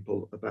to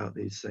people about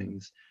these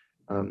things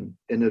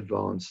in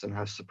advance than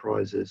have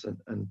surprises,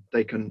 and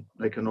they can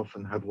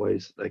often have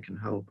ways that they can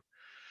help.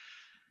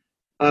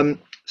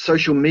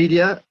 Social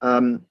media,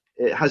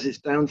 it has its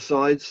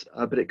downsides,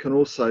 but it can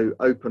also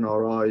open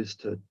our eyes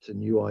to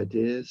new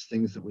ideas,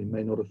 things that we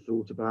may not have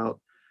thought about,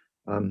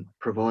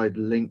 provide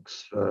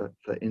links for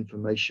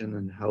information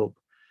and help.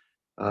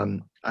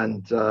 And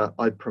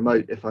I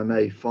promote, if I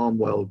may,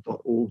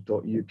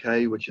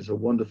 farmwell.org.uk, which is a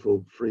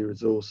wonderful free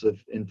resource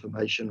of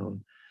information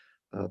on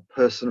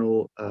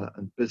personal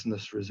and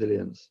business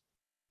resilience.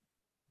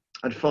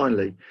 And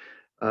finally,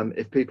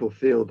 if people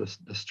feel the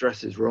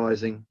stress is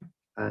rising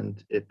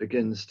and it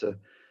begins to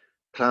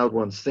cloud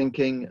one's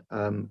thinking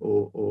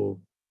or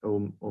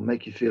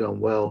make you feel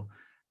unwell,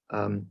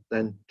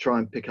 then try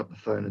and pick up the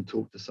phone and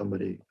talk to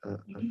somebody, a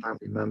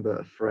family member,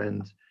 a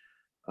friend,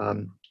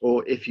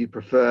 or if you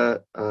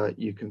prefer,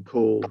 you can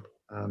call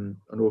an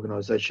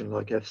organisation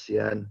like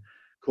FCN,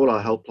 call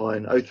our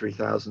helpline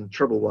 03000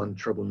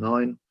 111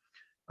 999,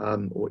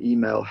 or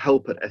email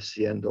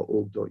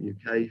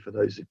help@fcn.org.uk for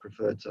those who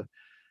prefer to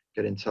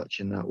get in touch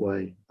in that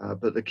way.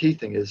 But the key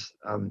thing is,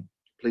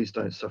 please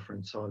don't suffer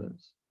in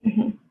silence.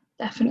 Mm-hmm,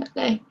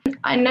 definitely.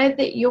 I know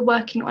that you're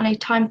working on a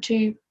Time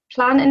to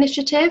Plan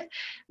initiative,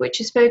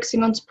 which is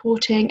focusing on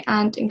supporting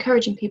and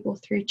encouraging people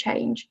through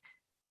change.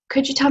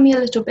 Could you tell me a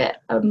little bit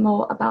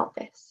more about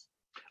this?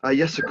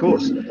 Yes, of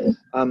course.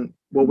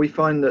 Well, we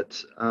find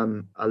that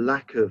a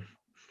lack of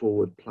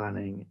forward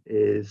planning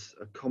is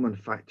a common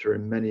factor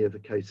in many of the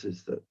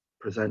cases that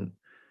present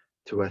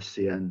to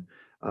FCN.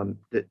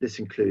 This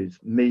includes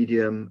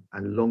medium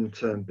and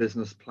long-term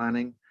business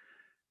planning,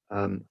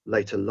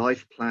 later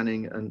life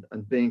planning,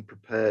 and being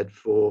prepared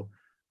for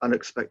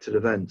unexpected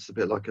events, a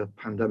bit like a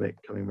pandemic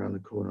coming around the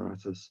corner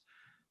at us.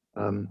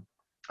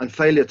 And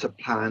failure to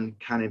plan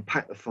can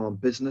impact the farm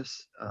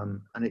business,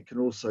 and it can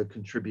also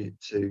contribute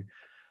to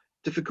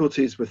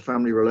difficulties with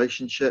family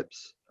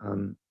relationships,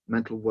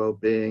 mental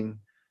well-being,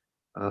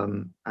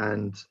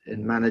 and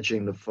in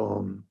managing the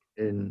farm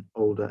in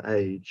older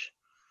age.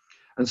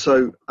 And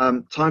so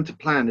Time to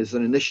Plan is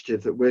an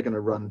initiative that we're going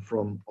to run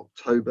from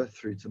October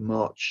through to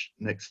March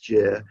next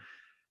year,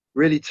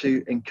 really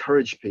to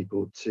encourage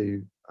people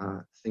to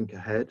think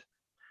ahead,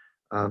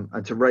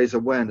 and to raise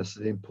awareness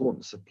of the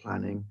importance of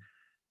planning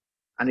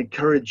and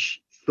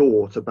encourage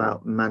thought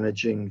about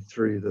managing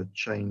through the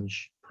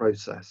change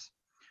process.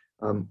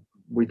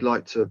 We'd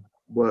like to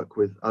work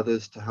with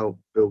others to help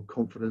build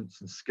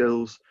confidence and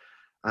skills,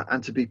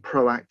 and to be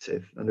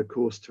proactive, and of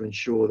course to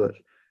ensure that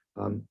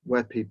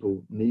where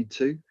people need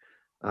to,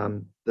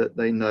 that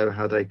they know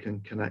how they can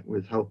connect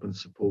with help and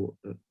support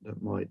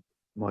that might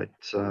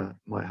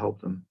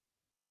help them.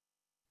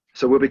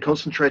 So we'll be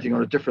concentrating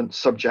on a different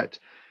subject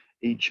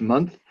each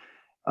month.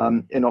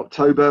 In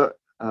October,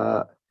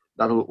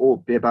 that'll all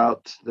be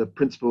about the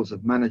principles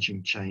of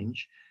managing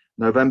change.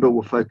 November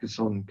will focus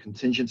on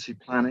contingency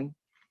planning,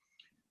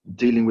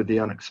 dealing with the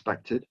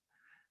unexpected.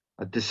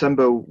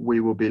 December, we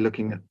will be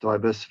looking at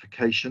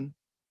diversification,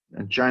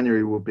 and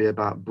January will be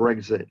about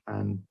Brexit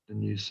and the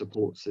new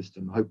support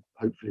system.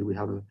 Hopefully we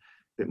have a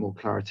bit more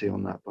clarity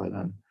on that by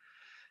then.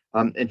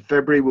 In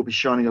February, we'll be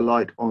shining a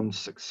light on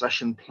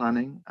succession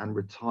planning and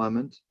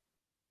retirement.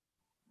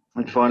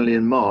 And finally,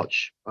 in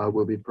March,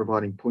 we'll be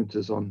providing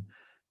pointers on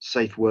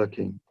safe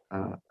working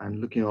and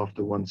looking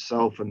after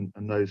oneself and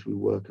those we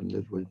work and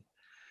live with.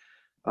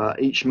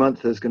 Each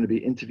month, there's going to be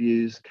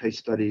interviews, case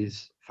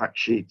studies, fact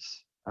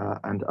sheets,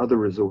 and other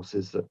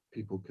resources that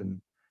people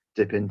can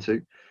dip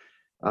into.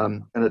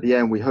 And at the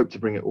end, we hope to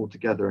bring it all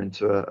together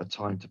into a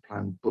Time to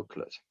Plan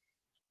booklet.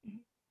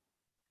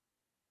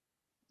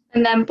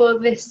 And then will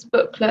this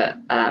booklet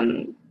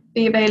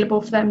be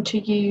available for them to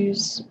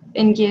use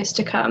in years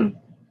to come?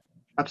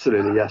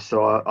 Absolutely, yes.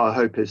 So our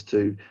hope is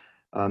to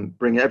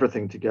bring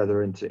everything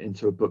together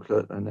into a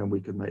booklet, and then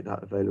we could make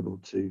that available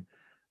to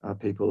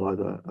people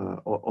either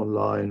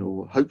online,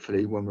 or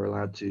hopefully when we're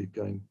allowed to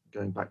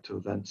going back to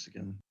events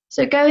again.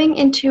 So going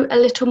into a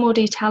little more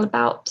detail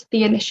about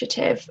the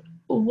initiative,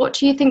 what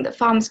do you think that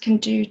farmers can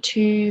do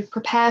to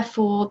prepare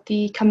for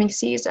the coming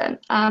season?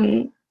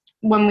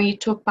 When we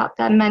talk about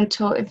their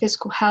mental and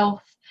physical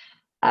health,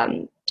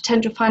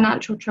 potential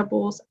financial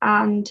troubles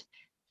and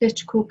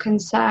political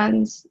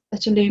concerns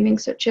that are looming,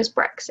 such as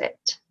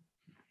Brexit?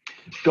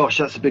 Gosh,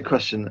 that's a big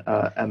question,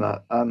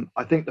 Emma.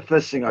 I think the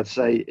first thing I'd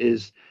say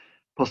is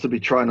possibly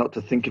try not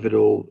to think of it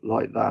all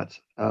like that.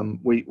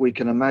 We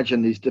can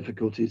imagine these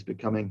difficulties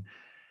becoming,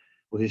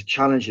 or these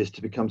challenges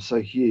to become so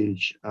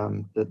huge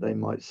that they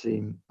might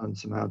seem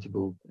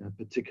unsurmountable,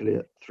 particularly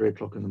at 3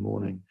 o'clock in the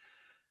morning.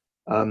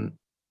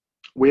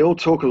 We all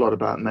talk a lot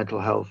about mental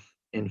health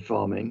in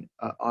farming.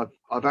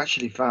 I've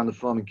actually found the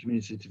farming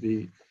community to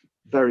be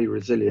very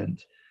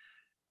resilient.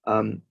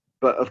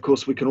 But of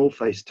course, we can all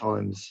face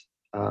times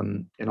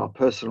in our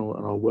personal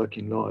and our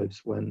working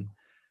lives when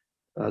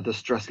the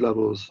stress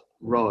levels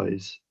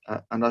rise.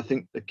 And I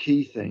think the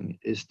key thing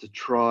is to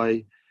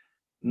try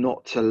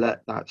not to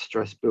let that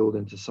stress build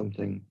into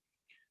something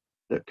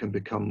that can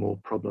become more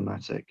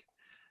problematic.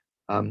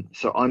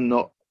 So I'm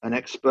not an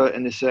expert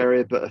in this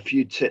area, but a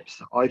few tips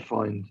that I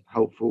find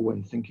helpful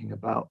when thinking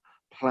about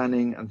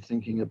planning and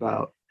thinking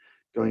about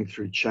going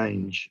through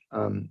change.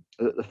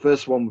 The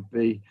first one would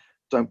be,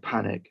 don't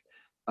panic.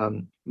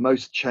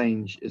 Most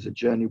change is a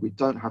journey. We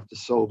don't have to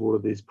solve all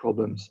of these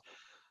problems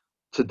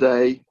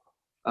today.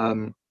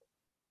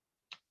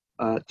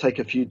 Take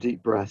a few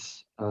deep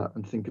breaths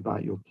and think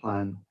about your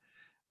plan.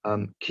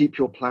 Keep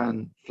your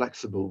plan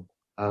flexible.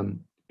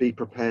 Be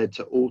prepared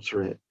to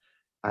alter it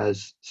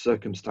as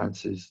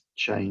circumstances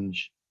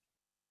change.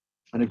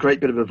 And a great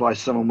bit of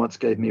advice someone once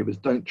gave me was,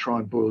 don't try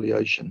and boil the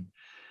ocean.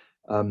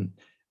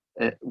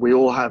 We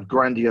all have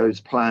grandiose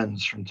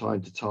plans from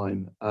time to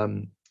time,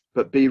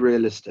 but be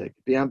realistic,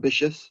 be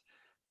ambitious,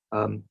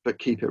 but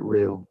keep it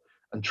real,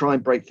 and try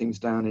and break things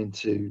down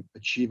into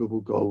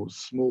achievable goals,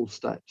 small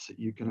steps that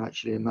you can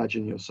actually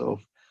imagine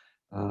yourself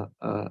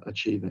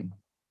achieving.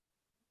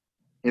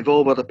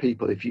 Involve other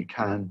people if you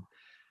can.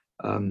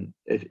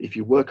 If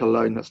you work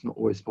alone, that's not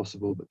always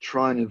possible, but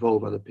try and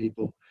involve other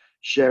people.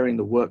 Sharing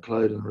the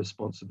workload and the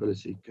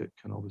responsibility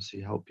can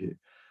obviously help you.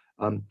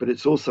 But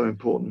it's also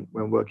important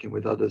when working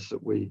with others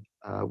that we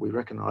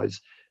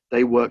recognize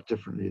they work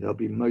differently. They'll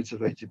be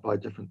motivated by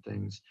different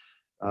things.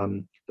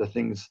 The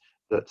things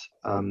that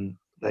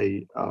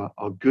they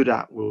are good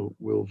at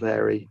will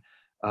vary.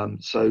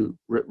 So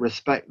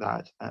respect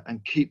that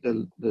and keep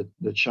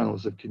the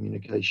channels of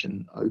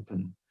communication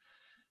open.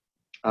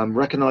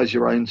 Recognize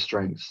your own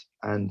strengths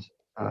and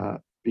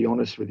be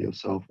honest with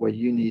yourself. Where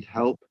you need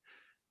help,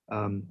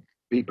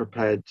 be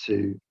prepared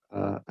to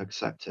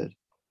accept it.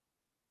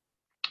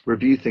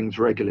 Review things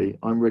regularly.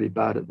 I'm really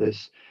bad at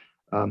this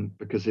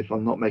because if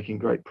I'm not making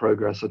great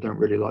progress, I don't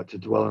really like to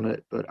dwell on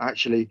it. But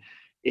actually,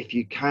 if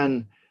you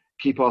can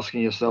keep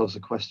asking yourselves the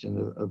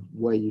question of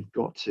where you've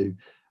got to,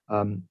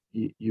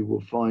 you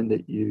will find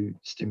that you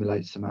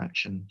stimulate some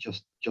action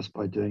just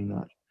by doing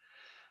that.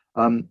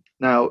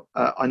 Now,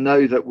 I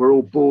know that we're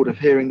all bored of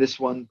hearing this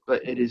one,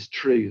 but it is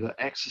true that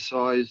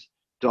exercise,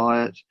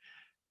 diet,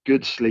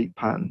 good sleep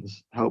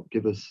patterns help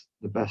give us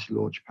the best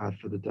launch pad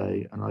for the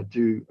day. And I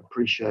do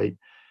appreciate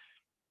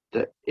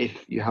that if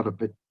you have a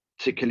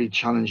particularly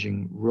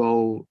challenging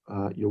role,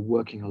 you're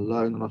working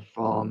alone on a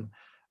farm,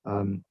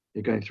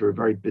 you're going through a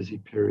very busy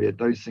period,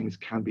 those things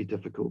can be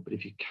difficult. But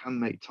if you can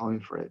make time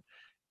for it,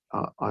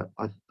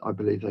 I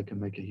believe they can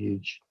make a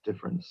huge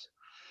difference.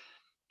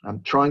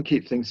 Try and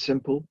keep things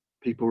simple.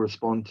 People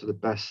respond to the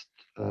best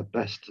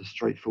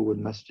straightforward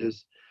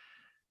messages.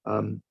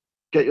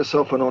 Get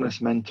yourself an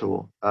honest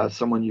mentor,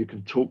 someone you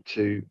can talk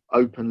to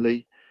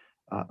openly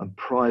and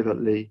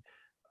privately.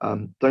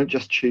 Don't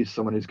just choose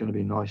someone who's going to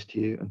be nice to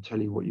you and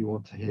tell you what you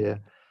want to hear.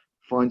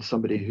 Find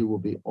somebody who will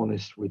be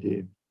honest with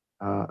you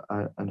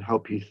and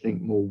help you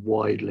think more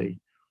widely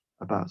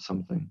about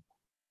something.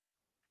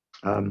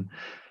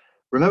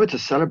 Remember to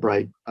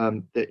celebrate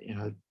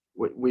that,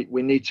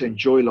 we need to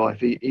enjoy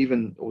life,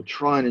 or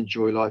try and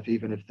enjoy life,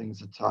 even if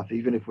things are tough,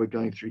 even if we're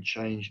going through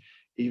change,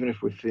 even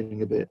if we're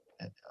feeling a bit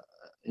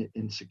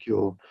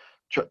insecure.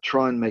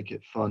 Try and make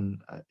it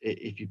fun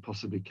if you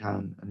possibly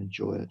can, and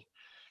enjoy it.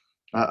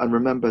 And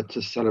remember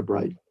to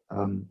celebrate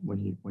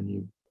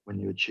when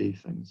you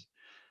achieve things.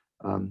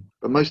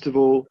 But most of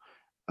all,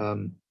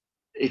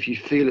 if you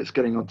feel it's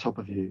getting on top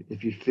of you,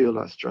 if you feel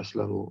that stress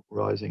level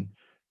rising,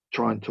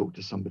 try and talk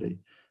to somebody.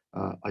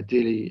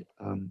 Ideally,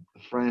 a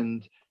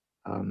friend,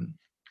 a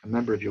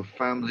member of your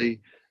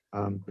family.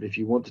 But if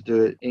you want to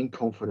do it in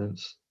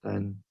confidence,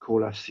 then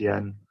call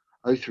FCN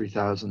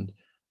 03000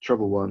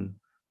 111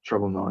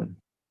 999.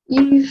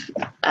 You've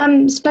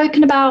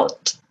spoken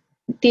about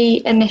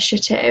the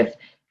initiative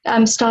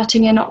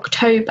starting in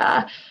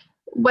October.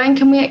 When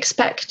can we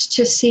expect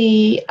to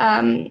see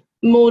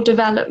more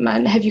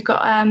development? Have you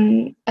got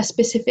a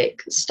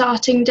specific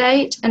starting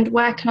date, and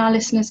where can our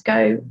listeners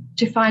go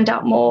to find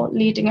out more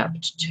leading up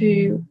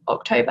to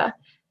October?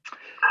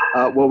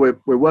 Well,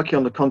 we're working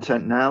on the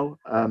content now,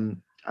 and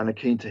are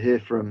keen to hear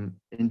from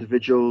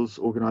individuals,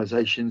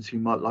 organisations who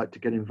might like to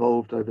get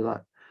involved over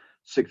that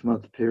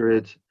 6-month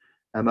period.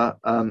 Emma,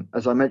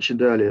 as I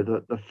mentioned earlier,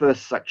 the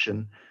first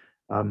section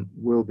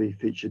will be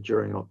featured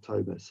during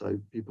October, so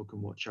people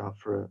can watch out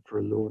for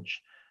a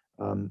launch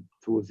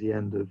towards the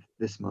end of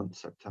this month,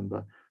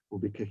 September. We'll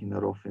be kicking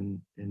that off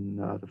in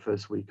the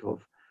first week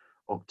of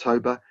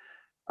October.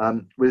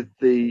 With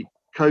the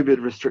COVID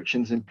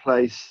restrictions in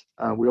place,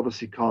 we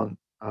obviously can't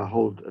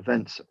hold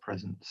events at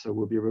present, so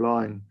we'll be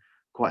relying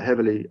quite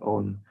heavily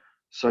on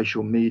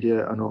social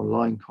media and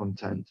online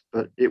content,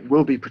 but it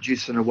will be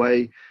produced in a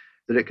way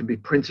that it can be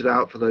printed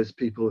out for those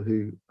people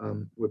who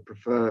would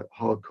prefer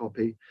hard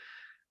copy.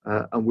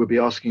 And we'll be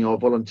asking our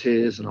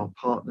volunteers and our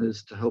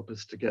partners to help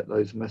us to get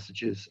those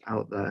messages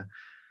out there.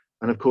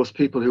 And of course,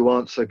 people who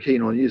aren't so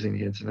keen on using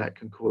the internet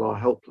can call our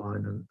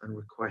helpline and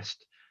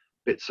request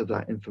bits of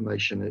that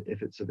information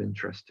if it's of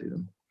interest to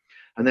them.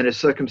 And then, if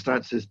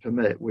circumstances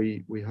permit,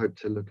 we hope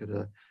to look at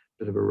a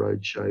bit of a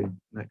roadshow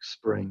next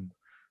spring.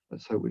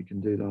 Let's hope we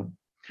can do that.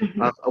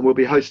 Mm-hmm. And we'll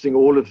be hosting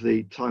all of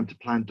the time to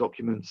plan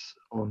documents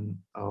on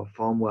our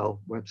Farmwell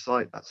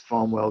website. That's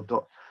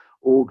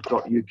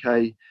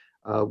farmwell.org.uk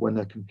when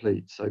they're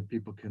complete, so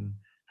people can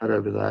head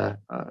over there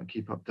and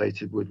keep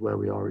updated with where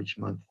we are each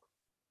month.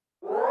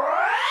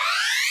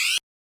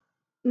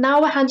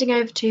 Now we're handing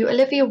over to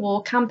Olivia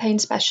Wall, campaign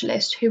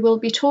specialist, who will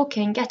be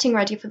getting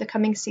ready for the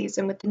coming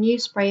season with the new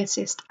Spray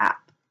Assist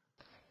app.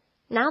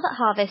 Now that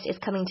harvest is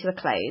coming to a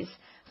close,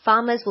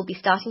 farmers will be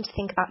starting to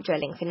think about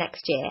drilling for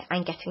next year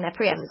and getting their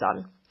preems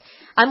on.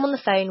 I'm on the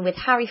phone with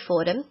Harry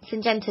Fordham,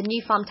 Syngenta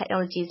New Farm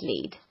Technologies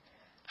lead.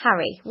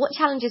 Harry, what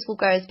challenges will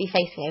growers be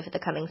facing over the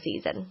coming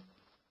season?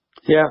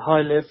 Yeah,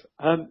 hi Liv.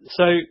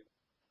 So,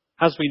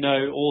 as we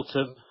know,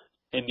 autumn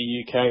in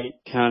the UK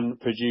can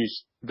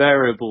produce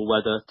variable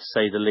weather, to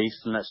say the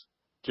least, and let's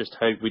just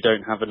hope we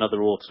don't have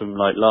another autumn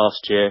like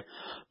last year.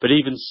 But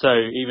even so,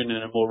 even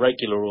in a more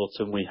regular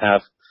autumn, we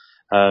have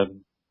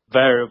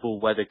variable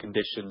weather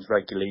conditions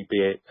regularly, be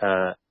it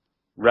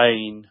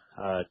rain,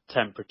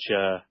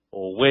 temperature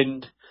or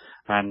wind.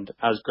 And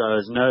as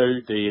growers know,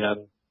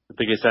 the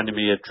biggest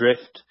enemy of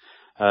drift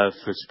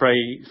for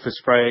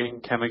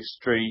spraying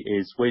chemistry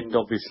is wind,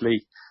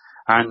 obviously.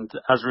 And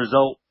as a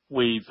result,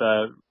 we've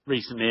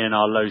recently in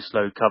our low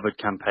slow covered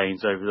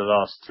campaigns over the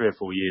last 3 or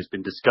 4 years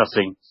been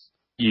discussing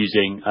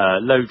using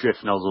low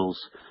drift nozzles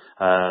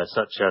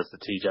such as the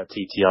TJAP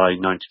TTI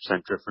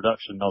 90% drift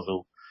reduction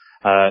nozzle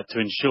to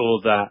ensure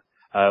that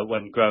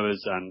when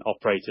growers and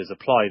operators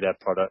apply their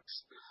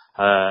products,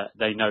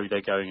 they know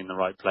they're going in the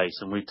right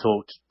place. And we've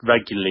talked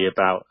regularly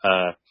about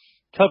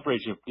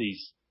coverage of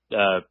these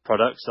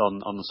products on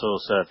the soil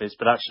surface,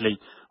 but actually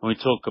when we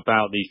talk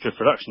about these drift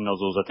reduction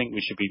nozzles, I think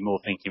we should be more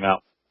thinking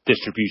about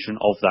distribution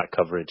of that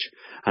coverage,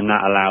 and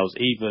that allows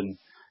even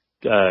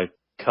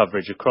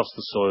coverage across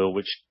the soil,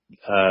 which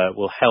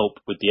will help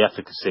with the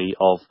efficacy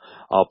of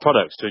our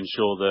products to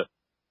ensure that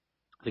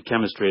the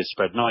chemistry is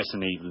spread nice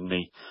and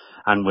evenly,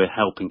 and we're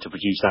helping to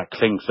produce that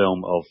cling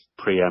film of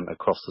pre-em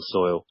across the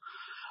soil.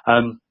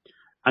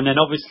 And then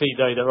obviously,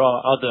 though, there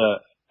are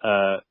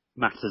other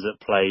matters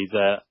at play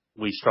that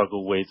we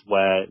struggle with,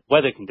 where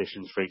weather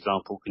conditions, for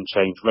example, can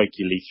change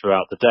regularly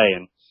throughout the day,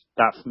 and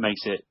that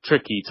makes it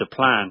tricky to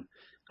plan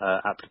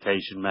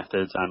application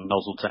methods and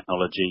nozzle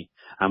technology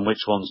and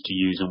which ones to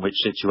use in which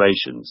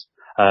situations.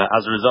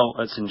 As a result,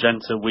 at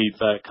Syngenta, we've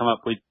come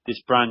up with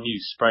this brand new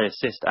Spray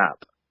Assist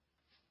app.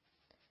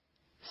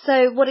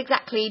 So what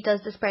exactly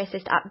does the Spray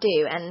Assist app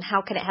do, and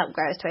how can it help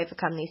growers to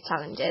overcome these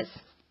challenges?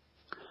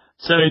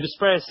 So the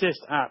Spray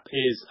Assist app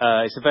is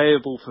it's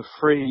available for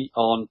free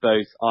on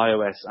both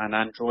iOS and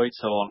Android,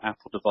 so on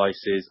Apple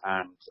devices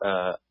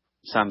and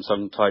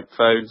Samsung type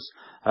phones.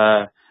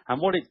 And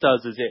what it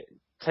does is it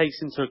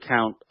takes into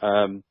account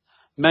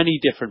many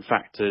different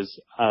factors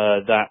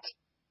that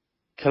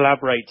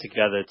collaborate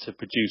together to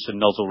produce a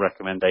nozzle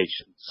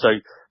recommendation. So,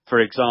 for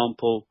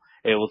example,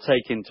 it will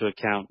take into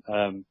account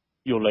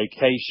your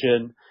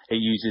location. It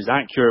uses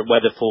accurate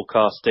weather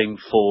forecasting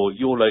for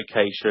your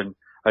location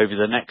over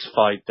the next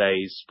 5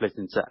 days, split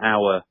into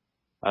hour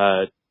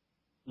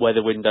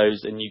weather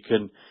windows, and you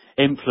can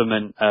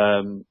implement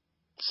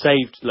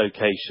saved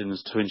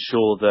locations to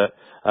ensure that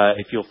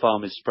if your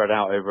farm is spread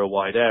out over a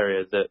wide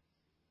area, that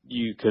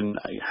you can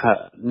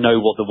know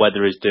what the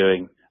weather is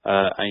doing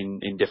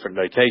in different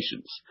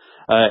locations.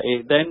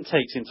 It then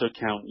takes into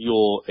account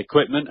your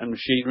equipment and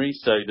machinery,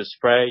 so the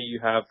sprayer you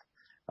have,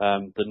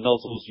 the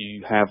nozzles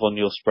you have on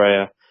your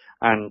sprayer,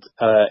 and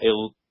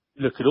it'll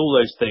look at all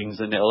those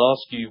things, and it'll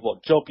ask you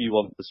what job you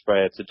want the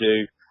sprayer to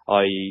do,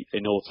 i.e.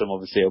 in autumn,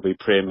 obviously it'll be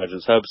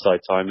pre-emergence herbicide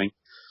timing,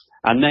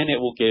 and then it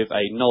will give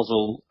a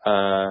nozzle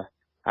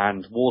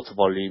and water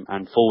volume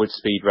and forward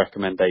speed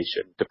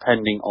recommendation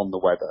depending on the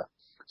weather.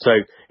 So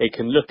it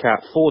can look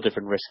at 4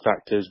 different risk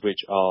factors, which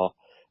are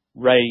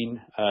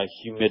rain,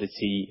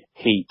 humidity,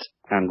 heat,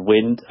 and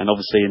wind. And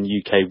obviously in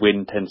the UK,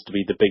 wind tends to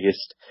be the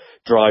biggest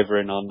driver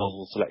in our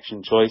nozzle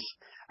selection choice.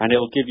 And it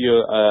will give you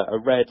a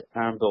red,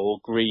 amber, or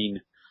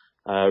green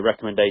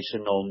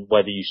recommendation on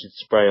whether you should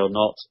spray or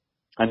not.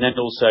 And then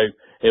also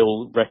it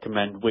will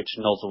recommend which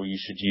nozzle you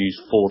should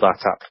use for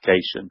that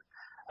application.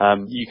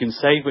 You can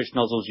save which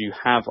nozzles you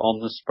have on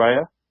the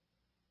sprayer,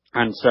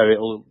 and so it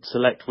will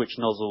select which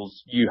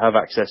nozzles you have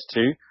access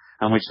to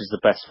and which is the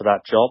best for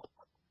that job.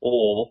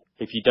 Or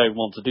if you don't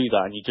want to do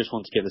that and you just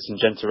want to get the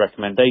Syngenta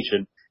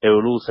recommendation, it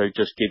will also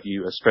just give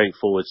you a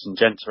straightforward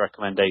Syngenta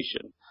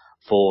recommendation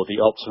for the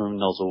optimum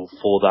nozzle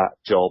for that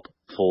job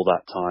for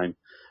that time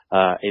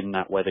in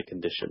that weather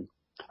condition.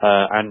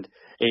 And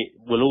it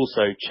will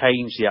also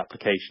change the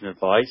application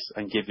advice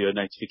and give you a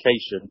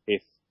notification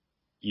if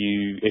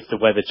the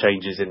weather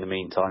changes in the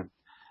meantime.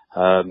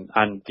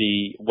 And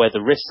the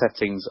weather risk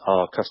settings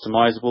are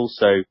customizable.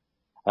 So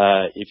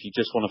if you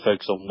just want to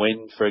focus on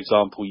wind, for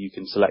example, you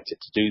can select it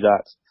to do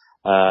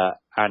that.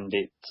 And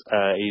it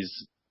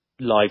is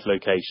live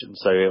location.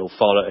 So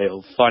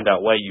it'll find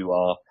out where you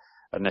are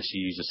unless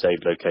you use a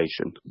saved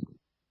location.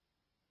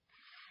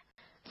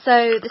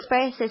 So the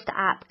Spray Assist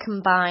app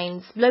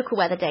combines local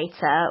weather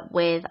data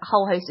with a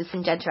whole host of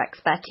Syngenta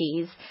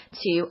expertise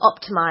to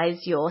optimise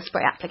your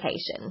spray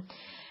application.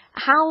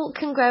 How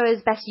can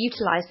growers best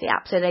utilise the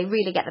app so they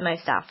really get the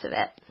most out of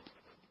it?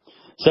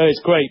 So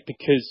it's great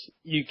because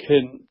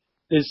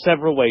there's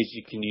several ways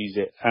you can use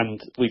it, and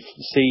we've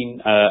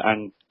seen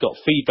and got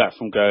feedback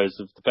from growers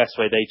of the best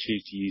way they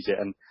choose to use it.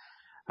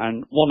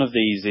 And one of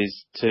these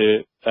is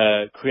to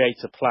create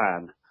a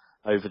plan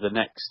over the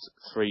next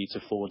 3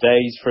 to 4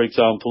 days, for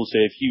example. So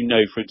if you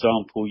know, for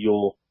example,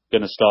 you're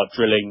going to start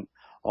drilling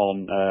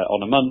on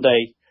a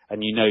Monday,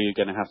 and you know you're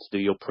going to have to do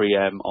your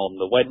pre-em on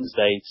the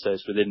Wednesday, so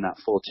it's within that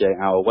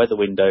 48-hour weather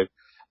window,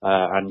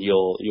 and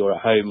you're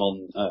at home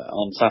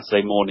on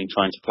Saturday morning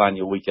trying to plan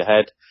your week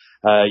ahead.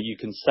 You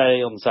can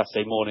say on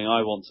Saturday morning,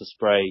 I want to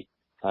spray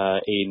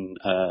in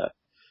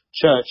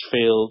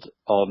Churchfield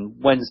on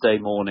Wednesday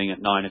morning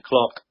at 9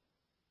 o'clock,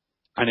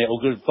 and it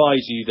will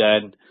advise you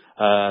then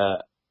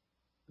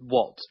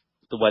what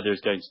the weather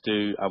is going to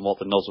do and what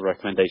the nozzle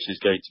recommendation is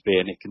going to be,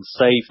 and it can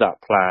save that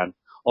plan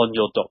on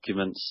your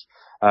documents.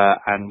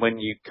 And when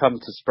you come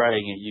to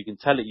spraying it, you can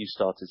tell it you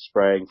started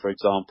spraying, for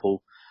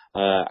example,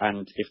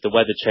 and if the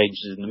weather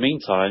changes in the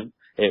meantime,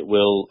 it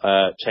will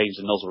change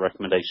the nozzle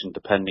recommendation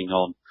depending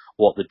on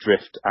what the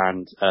drift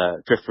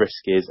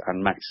risk is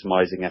and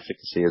maximising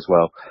efficacy as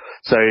well.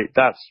 So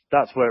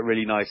that's worked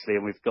really nicely,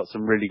 and we've got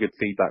some really good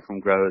feedback from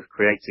growers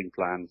creating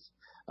plans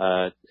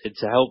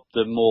to help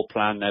them more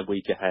plan their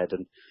week ahead.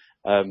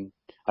 And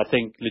I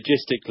think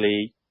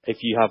logistically, if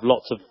you have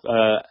lots of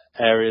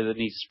area that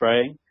needs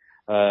spraying,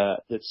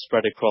 that's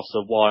spread across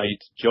a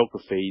wide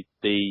geography,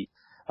 the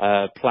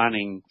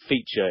planning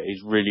feature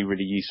is really,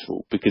 really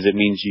useful because it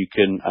means you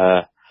can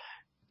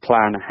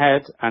plan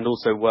ahead and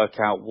also work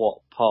out what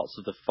parts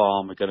of the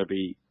farm are going to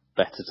be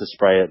better to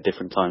spray at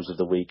different times of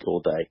the week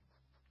or day.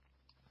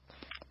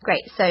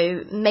 Great.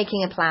 So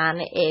making a plan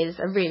is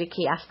a really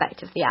key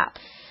aspect of the app.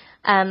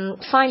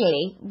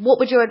 Finally, what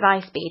would your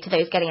advice be to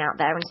those getting out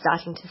there and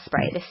starting to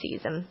spray this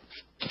season?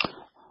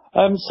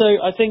 So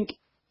I think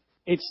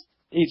it's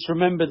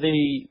remember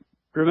the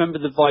remember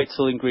the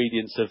vital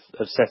ingredients of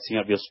setting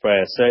up your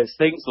sprayer. So it's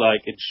things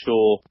like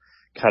ensure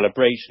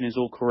calibration is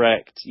all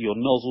correct, your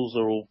nozzles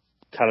are all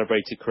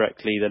calibrated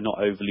correctly, they're not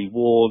overly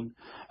worn,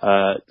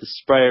 the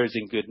sprayer is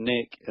in good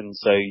nick, and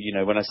so,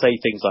 when I say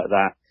things like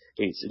that,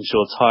 it's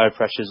ensure tire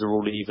pressures are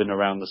all even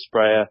around the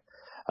sprayer,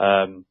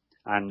 and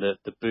that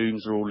the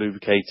booms are all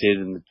lubricated,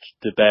 and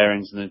the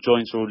bearings and the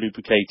joints are all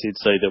lubricated,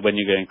 so that when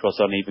you're going across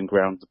uneven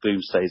ground, the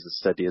boom stays as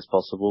steady as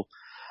possible.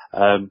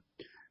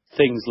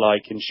 Things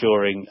like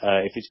ensuring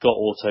if it's got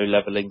auto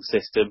leveling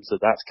systems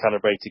that's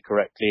calibrated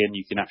correctly and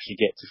you can actually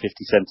get to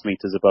 50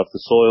 centimeters above the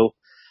soil,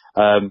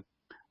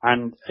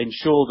 and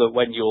ensure that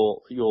when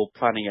you're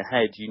planning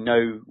ahead, you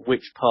know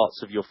which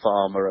parts of your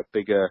farm are at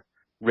bigger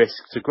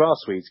risk to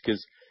grass weeds,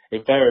 because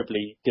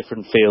invariably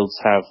different fields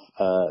have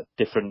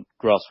different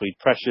grass weed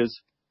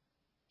pressures,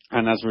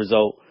 and as a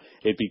result,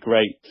 it'd be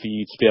great for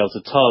you to be able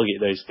to target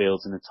those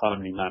fields in a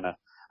timely manner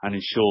and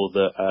ensure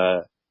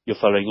that you're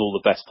following all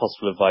the best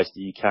possible advice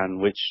that you can,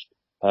 which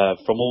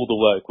from all the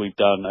work we've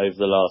done over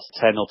the last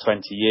 10 or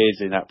 20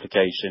 years in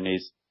application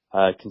is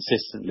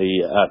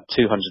consistently at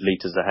 200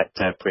 litres a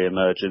hectare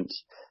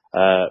pre-emergence,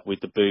 with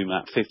the boom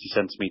at 50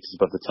 centimetres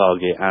above the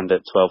target and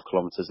at 12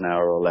 kilometres an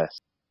hour or less.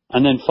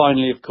 And then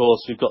finally, of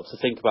course, we've got to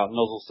think about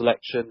nozzle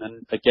selection,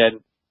 and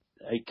again,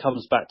 it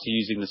comes back to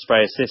using the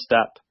Spray Assist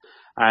app,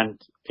 and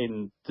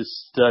in the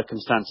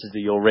circumstances that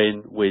you're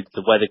in, with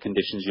the weather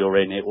conditions you're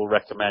in, it will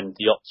recommend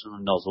the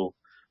optimum nozzle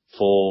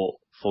for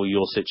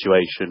your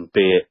situation,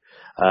 be it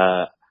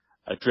a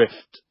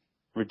drift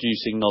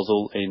reducing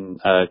nozzle in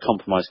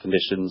compromised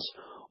conditions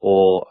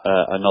or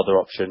another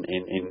option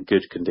in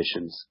good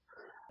conditions.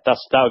 That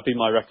would be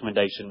my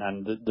recommendation,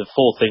 and the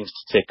 4 things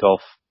to tick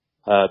off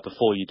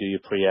before you do your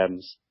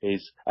preems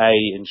is A,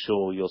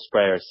 ensure your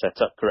sprayer is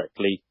set up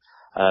correctly,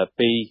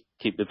 B,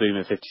 keep the boom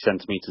at 50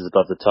 centimetres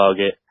above the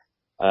target,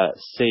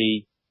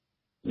 C,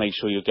 make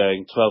sure you're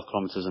going 12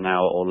 kilometres an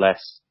hour or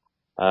less,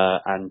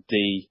 and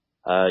D,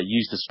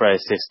 use the Spray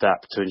Assist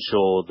app to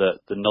ensure that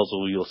the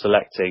nozzle you're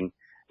selecting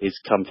is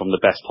come from the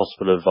best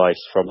possible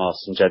advice from our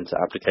Syngenta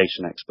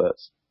application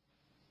experts.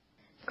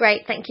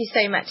 Great, thank you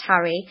so much,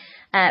 Harry.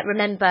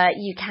 Remember,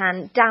 you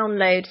can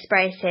download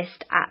Spray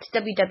Assist at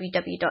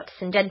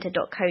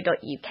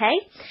www.syngenta.co.uk,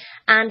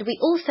 and we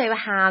also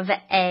have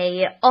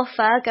a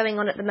offer going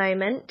on at the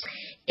moment.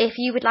 If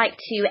you would like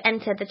to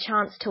enter the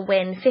chance to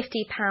win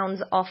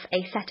 £50 off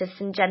a set of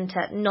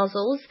Syngenta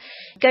nozzles,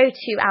 go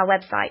to our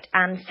website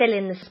and fill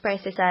in the Spray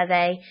Assist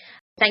survey.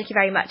 Thank you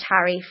very much,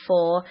 Harry,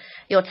 for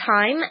your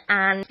time,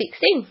 and speak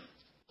soon.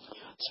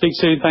 Speak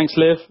soon, thanks,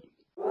 Liv.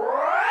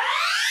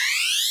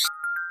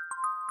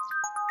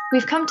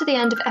 We've come to the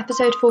end of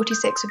episode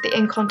 46 of the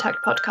In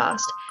Contact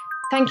podcast.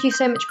 Thank you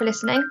so much for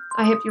listening.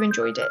 I hope you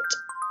enjoyed it.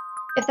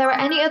 If there are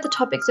any other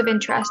topics of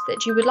interest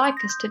that you would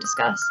like us to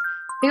discuss,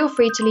 feel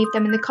free to leave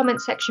them in the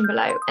comments section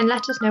below and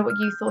let us know what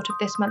you thought of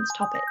this month's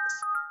topics.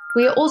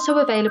 We are also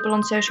available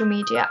on social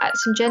media at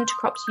Syngenta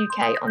Crops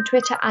UK on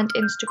Twitter and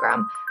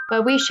Instagram,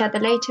 where we share the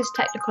latest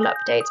technical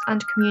updates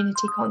and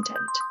community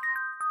content.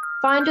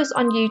 Find us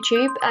on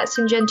YouTube at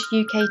Syngenta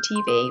UK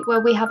TV,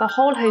 where we have a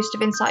whole host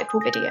of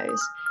insightful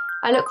videos.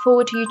 I look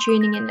forward to you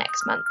tuning in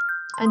next month.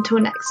 Until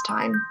next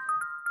time.